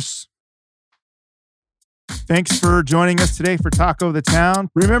 Peace. Thanks for joining us today for Taco the Town.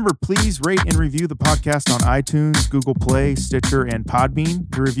 Remember, please rate and review the podcast on iTunes, Google Play, Stitcher, and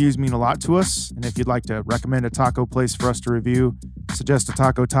Podbean. Your reviews mean a lot to us. And if you'd like to recommend a taco place for us to review, suggest a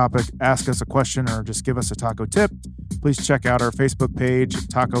taco topic, ask us a question, or just give us a taco tip, please check out our Facebook page,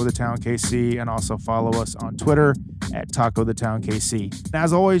 Taco the Town KC, and also follow us on Twitter at Taco the Town KC. And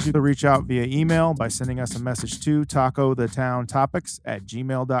as always, you can reach out via email by sending us a message to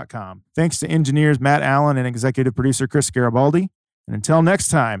tacothetowntopics@gmail.com. Thanks to engineers Matt Allen and executive producer Chris Garibaldi. And until next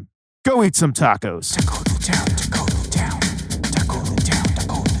time, go eat some tacos. Taco the town, taco the